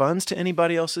compare your funds to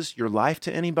anybody else's, your life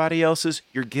to anybody else's,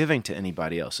 your giving to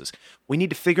anybody else's. We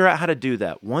need to figure out how to do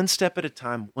that one step at a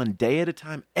time, one day at a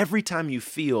time. Every time you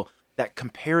feel that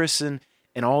comparison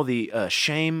and all the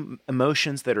shame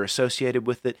emotions that are associated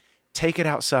with it, take it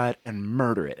outside and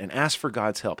murder it and ask for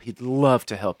God's help. He'd love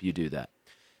to help you do that.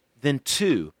 Then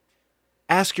 2,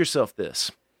 ask yourself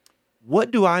this: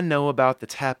 what do I know about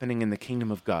that's happening in the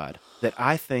kingdom of God that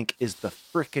I think is the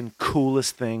frickin'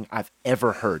 coolest thing I've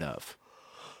ever heard of?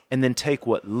 And then take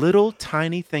what little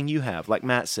tiny thing you have, like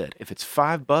Matt said, if it's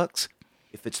 $5,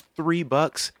 if it's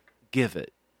 $3, give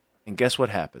it. And guess what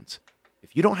happens?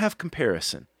 If you don't have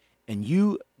comparison, and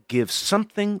you give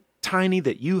something tiny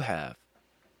that you have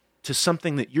to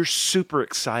something that you're super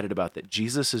excited about that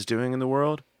Jesus is doing in the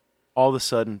world, all of a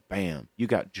sudden, bam, you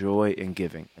got joy in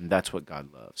giving, and that's what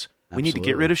God loves. Absolutely. We need to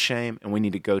get rid of shame, and we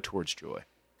need to go towards joy.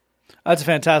 That's a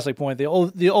fantastic point. The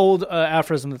old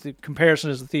aphorism that the comparison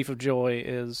is the thief of joy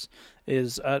is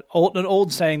an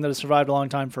old saying that has survived a long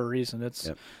time for a reason.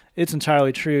 It's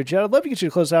entirely true. Jed, I'd love to get you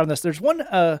to close out on this. There's one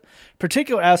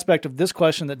particular aspect of this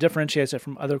question that differentiates it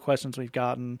from other questions we've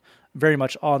gotten very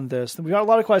much on this. We got a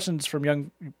lot of questions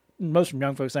from most from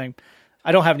young folks saying,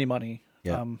 I don't have any money.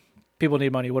 Yeah. People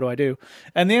need money. What do I do?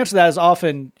 And the answer to that is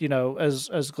often,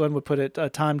 as Glenn would put it,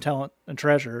 time, talent, and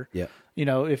treasure. Yeah.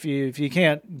 If you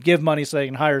can't give money so they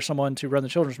can hire someone to run the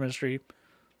children's ministry,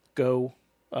 go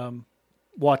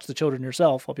watch the children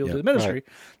yourself while people do the ministry. Right.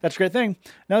 That's a great thing.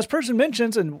 Now, this person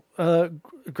mentions, and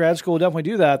grad school will definitely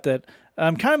do that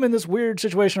I'm kind of in this weird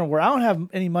situation where I don't have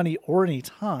any money or any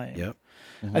time. Yep.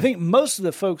 Mm-hmm. I think most of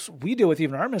the folks we deal with,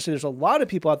 even in our ministry, there's a lot of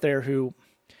people out there who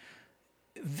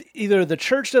either the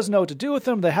church doesn't know what to do with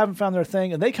them, they haven't found their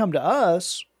thing, and they come to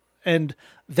us, and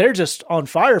they're just on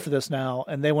fire for this now,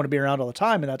 and they want to be around all the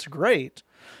time, and that's great.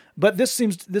 But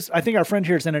I think our friend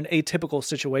here is in an atypical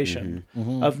situation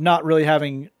of not really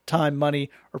having time, money,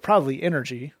 or probably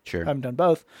energy. Sure. I haven't done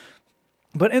both.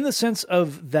 But in the sense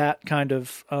of that kind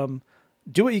of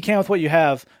do what you can with what you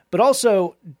have, but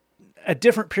also at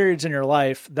different periods in your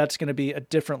life, that's going to be a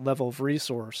different level of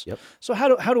resource. Yep. So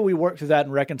how do we work through that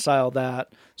and reconcile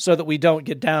that so that we don't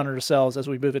get down on ourselves as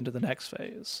we move into the next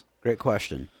phase? Great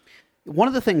question. One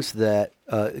of the things that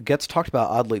gets talked about,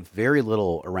 oddly, very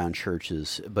little around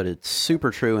churches, but it's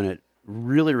super true, and it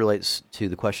really relates to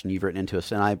the question you've written into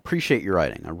us, and I appreciate your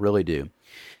writing, I really do,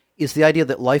 is the idea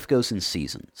that life goes in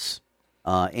seasons,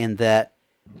 and that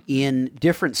in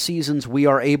different seasons we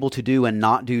are able to do and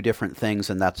not do different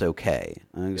things, and that's okay.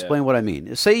 I'll explain what I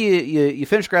mean. Say you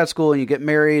finish grad school and you get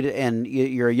married, and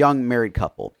you're a young married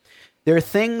couple. There are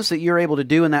things that you're able to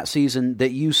do in that season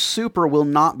that you will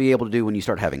not be able to do when you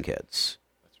start having kids.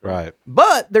 That's right.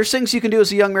 But there's things you can do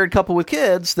as a young married couple with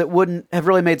kids that wouldn't have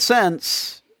really made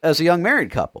sense as a young married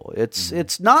couple.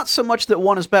 It's not so much that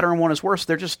one is better and one is worse.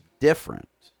 They're just different.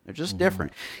 They're just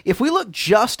different. If we look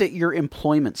just at your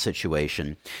employment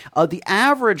situation, the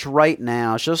average right now,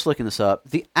 I was just looking this up,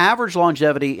 the average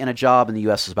longevity in a job in the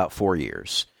U.S. is about 4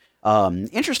 years.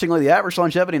 Interestingly, the average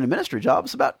longevity in a ministry job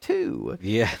is about 2.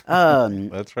 Yeah,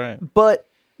 that's right. But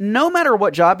no matter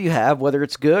what job you have, whether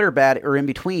it's good or bad or in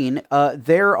between,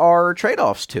 there are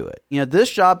trade-offs to it.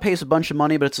 This job pays a bunch of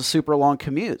money, but it's a super long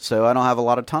commute, so I don't have a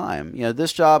lot of time.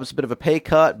 This job is a bit of a pay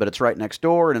cut, but it's right next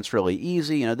door and it's really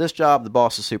easy. This job, the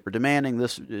boss is super demanding.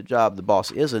 This job, the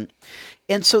boss isn't.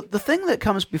 And so the thing that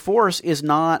comes before us is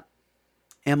not,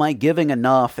 am I giving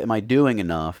enough? Am I doing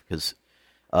enough? Because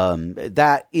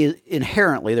that is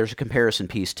inherently, there's a comparison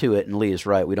piece to it, and Lee is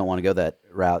right. We don't want to go that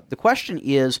route. The question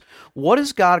is, what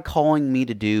is God calling me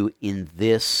to do in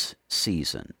this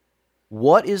season?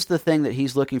 What is the thing that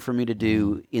he's looking for me to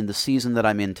do in the season that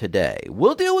I'm in today?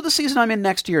 We'll deal with the season I'm in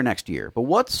next year. But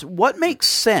what makes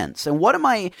sense, and what am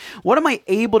I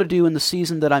able to do in the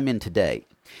season that I'm in today?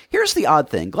 Here's the odd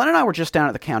thing. Glenn and I were just down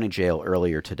at the county jail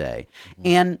earlier today,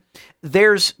 and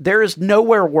there is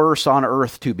nowhere worse on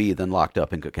earth to be than locked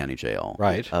up in Cook County Jail.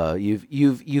 Right.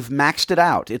 You've maxed it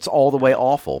out. It's all the way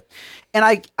awful. And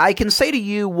I can say to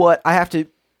you what I have to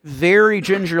very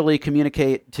gingerly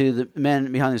communicate to the men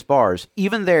behind these bars.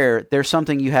 Even there's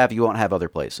something you won't have other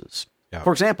places. Yeah.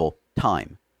 For example,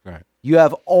 time. Right. You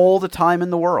have all the time in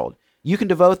the world. You can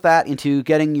devote that into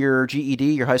getting your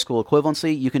GED, your high school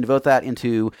equivalency. You can devote that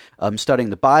into studying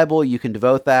the Bible. You can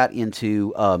devote that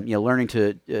into learning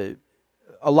to.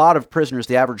 A lot of prisoners,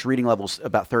 the average reading level is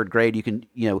about 3rd grade. You can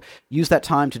use that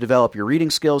time to develop your reading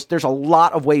skills. There's a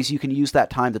lot of ways you can use that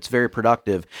time that's very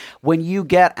productive. When you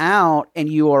get out and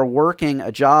you are working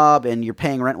a job and you're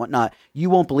paying rent and whatnot, you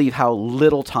won't believe how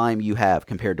little time you have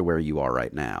compared to where you are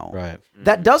right now. Right.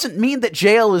 That doesn't mean that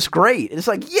jail is great. It's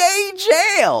like, yay,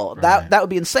 jail! Right. That would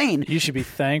be insane. You should be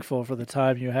thankful for the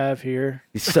time you have here.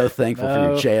 He's so thankful for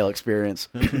your jail experience.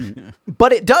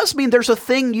 But it does mean there's a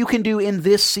thing you can do in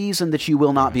this season that you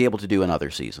will not be able to do in other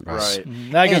seasons.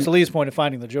 Right. That gets And to Lee's point of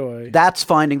finding the joy. That's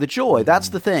finding the joy. That's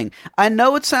the thing. I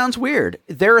know it sounds weird.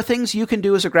 There are things you can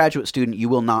do as a graduate student you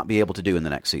will not be able to do in the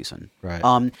next season. Right.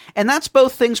 And that's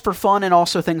both things for fun and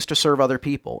also things to serve other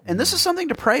people. And this is something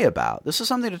to pray about. This is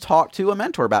something to talk to a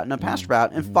mentor about and a pastor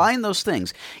about and find those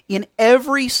things. In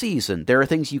every season, there are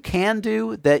things you can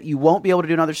do that you won't be able to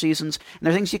do in other seasons, and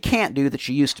there are things you can't do that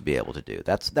you used to be able to do.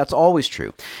 That's always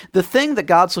true. The thing that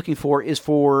God's looking for is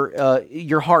for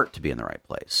your heart to be in the right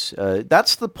place.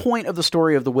 That's the point of the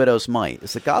story of the widow's mite,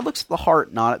 is that God looks at the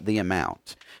heart, not at the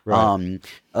amount. Right.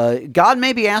 God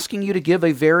may be asking you to give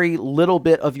a very little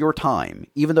bit of your time,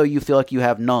 even though you feel like you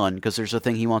have none, because there's a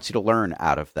thing he wants you to learn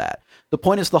out of that. The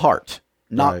point is the heart,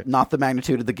 not the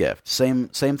magnitude of the gift. Same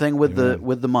thing with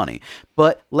the money.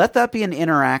 But let that be an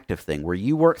interactive thing where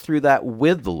you work through that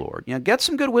with the Lord. Get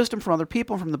some good wisdom from other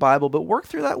people from the Bible, but work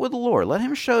through that with the Lord. Let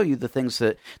him show you the things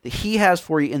that he has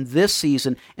for you in this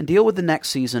season, and deal with the next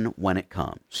season when it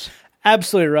comes.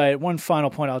 Absolutely right. One final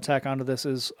point I'll tack onto this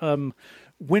is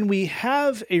when we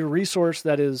have a resource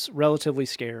that is relatively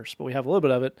scarce, but we have a little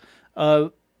bit of it,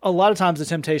 a lot of times the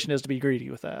temptation is to be greedy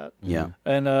with that. Yeah.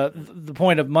 And the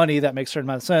point of money, that makes a certain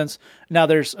amount of sense. Now,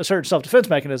 there's a certain self-defense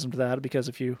mechanism to that, because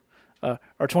if you are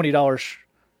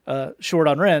 $20 short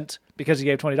on rent because you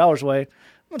gave $20 away,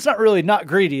 it's not really not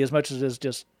greedy as much as it is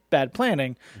just bad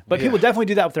planning. But people definitely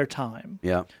do that with their time.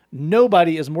 Yeah.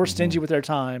 Nobody is more stingy with their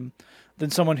time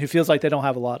than someone who feels like they don't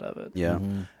have a lot of it. Yeah.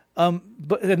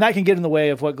 But and that can get in the way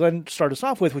of what Glenn started us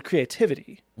off with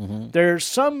creativity. There's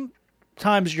some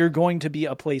times you're going to be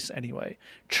a place anyway.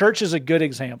 Church is a good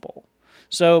example.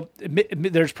 So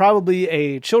there's probably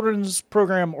a children's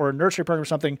program or a nursery program or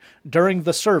something during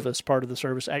the service part of the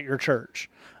service at your church.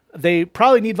 They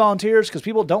probably need volunteers because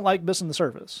people don't like missing the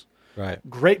service. Right.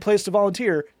 Great place to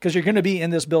volunteer because you're going to be in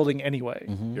this building anyway.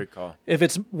 Good call. If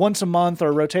it's once a month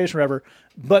or rotation or whatever.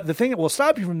 But the thing that will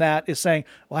stop you from that is saying,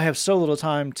 well, I have so little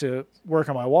time to work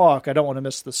on my walk. I don't want to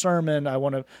miss the sermon. I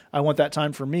want that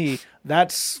time for me.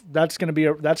 That's going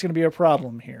to be a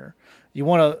problem here.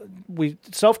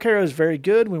 Self-care is very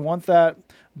good. We want that.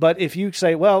 But if you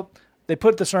say, well, they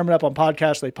put the sermon up on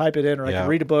podcast, they pipe it in, or I can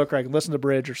read a book, or I can listen to the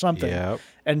bridge or something. Yep.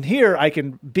 And here I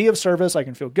can be of service. I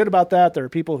can feel good about that. There are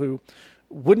people who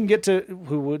wouldn't get to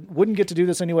do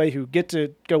this anyway, who get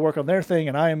to go work on their thing,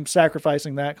 and I am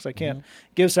sacrificing that because I can't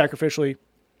give sacrificially.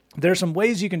 There's some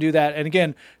ways you can do that. And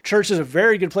again, church is a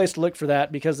very good place to look for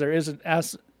that because there is an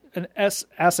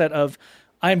asset of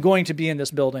I'm going to be in this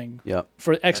building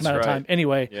for X amount of time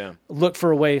anyway. Yeah. Look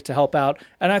for a way to help out.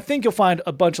 And I think you'll find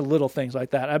a bunch of little things like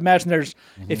that. I imagine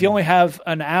if you only have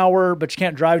an hour but you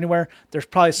can't drive anywhere, there's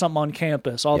probably something on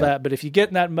campus, that. But if you get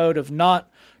in that mode of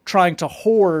not trying to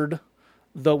hoard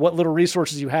what little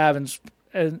resources you have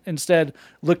and instead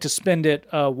look to spend it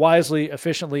wisely,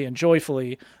 efficiently, and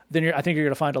joyfully, then I think you're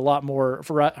going to find a lot more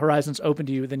horizons open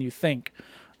to you than you think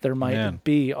there might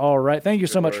be. All right. Thank you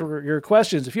so much for your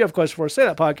questions. If you have questions for us, say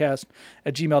that podcast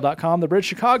at gmail.com,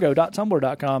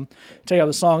 thebridgechicago.tumblr.com. Check out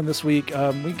the song this week.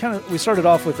 We started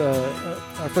off with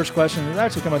our first question. We've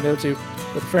actually come on the other two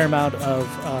with a fair amount of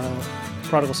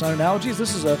prodigal son analogies.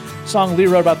 This is a song Lee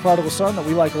wrote about the prodigal son that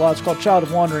we like a lot. It's called Child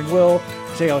of Wandering Will.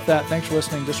 Check out with that. Thanks for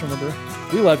listening. Just remember,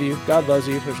 we love you. God loves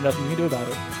you. There's nothing you can do about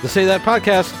it. The Say That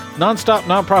podcast, nonstop,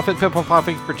 non-profit, people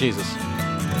popping for Jesus.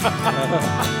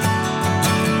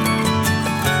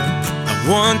 I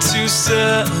want to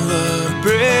celebrate.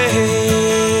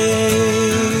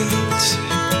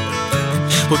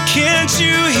 Well, can't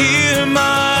you hear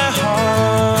my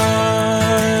heart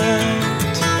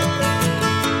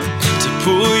to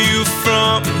pull you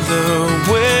from the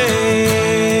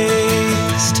waste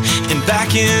and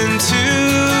back into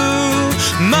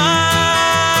my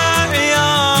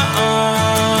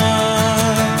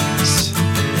arms?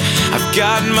 I've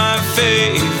got my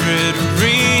favorite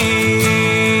ring,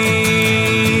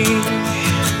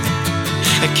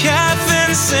 a calf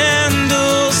and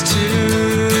sandals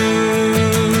too,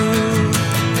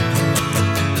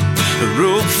 a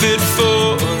robe fit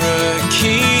for a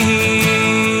king,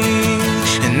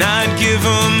 and I'd give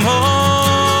them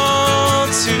all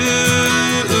to you.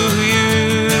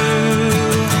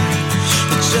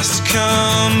 Just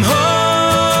come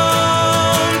home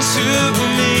to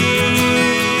me,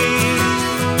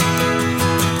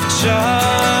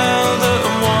 child of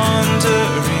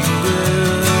wandering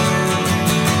will.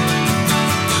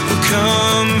 Well,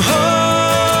 come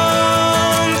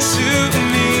home to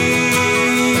me,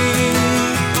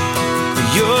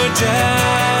 your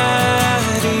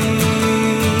daddy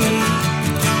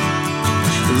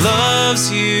loves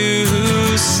you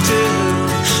still.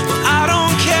 Well, I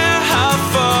don't care how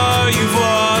far you've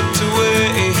walked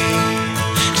away,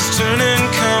 just turn and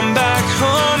come back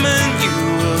home and you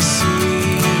will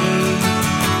see.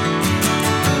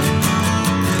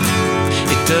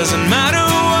 It doesn't matter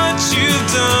what you've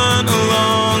done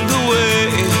along the way,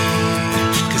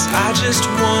 'cause I just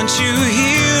want you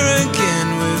here again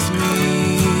with me.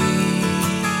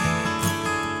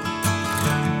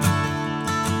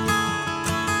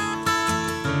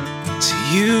 See,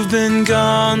 you've been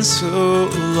gone so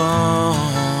long,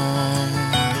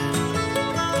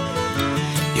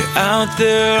 you're out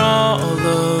there all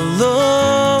alone,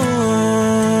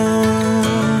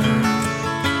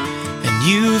 and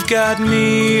you've got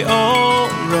me all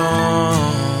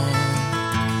wrong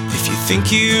if you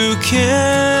think you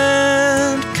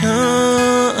can't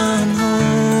come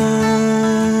home.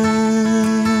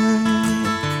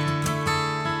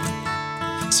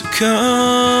 So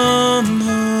come home,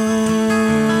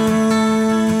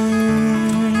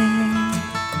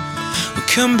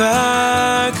 come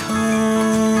back home.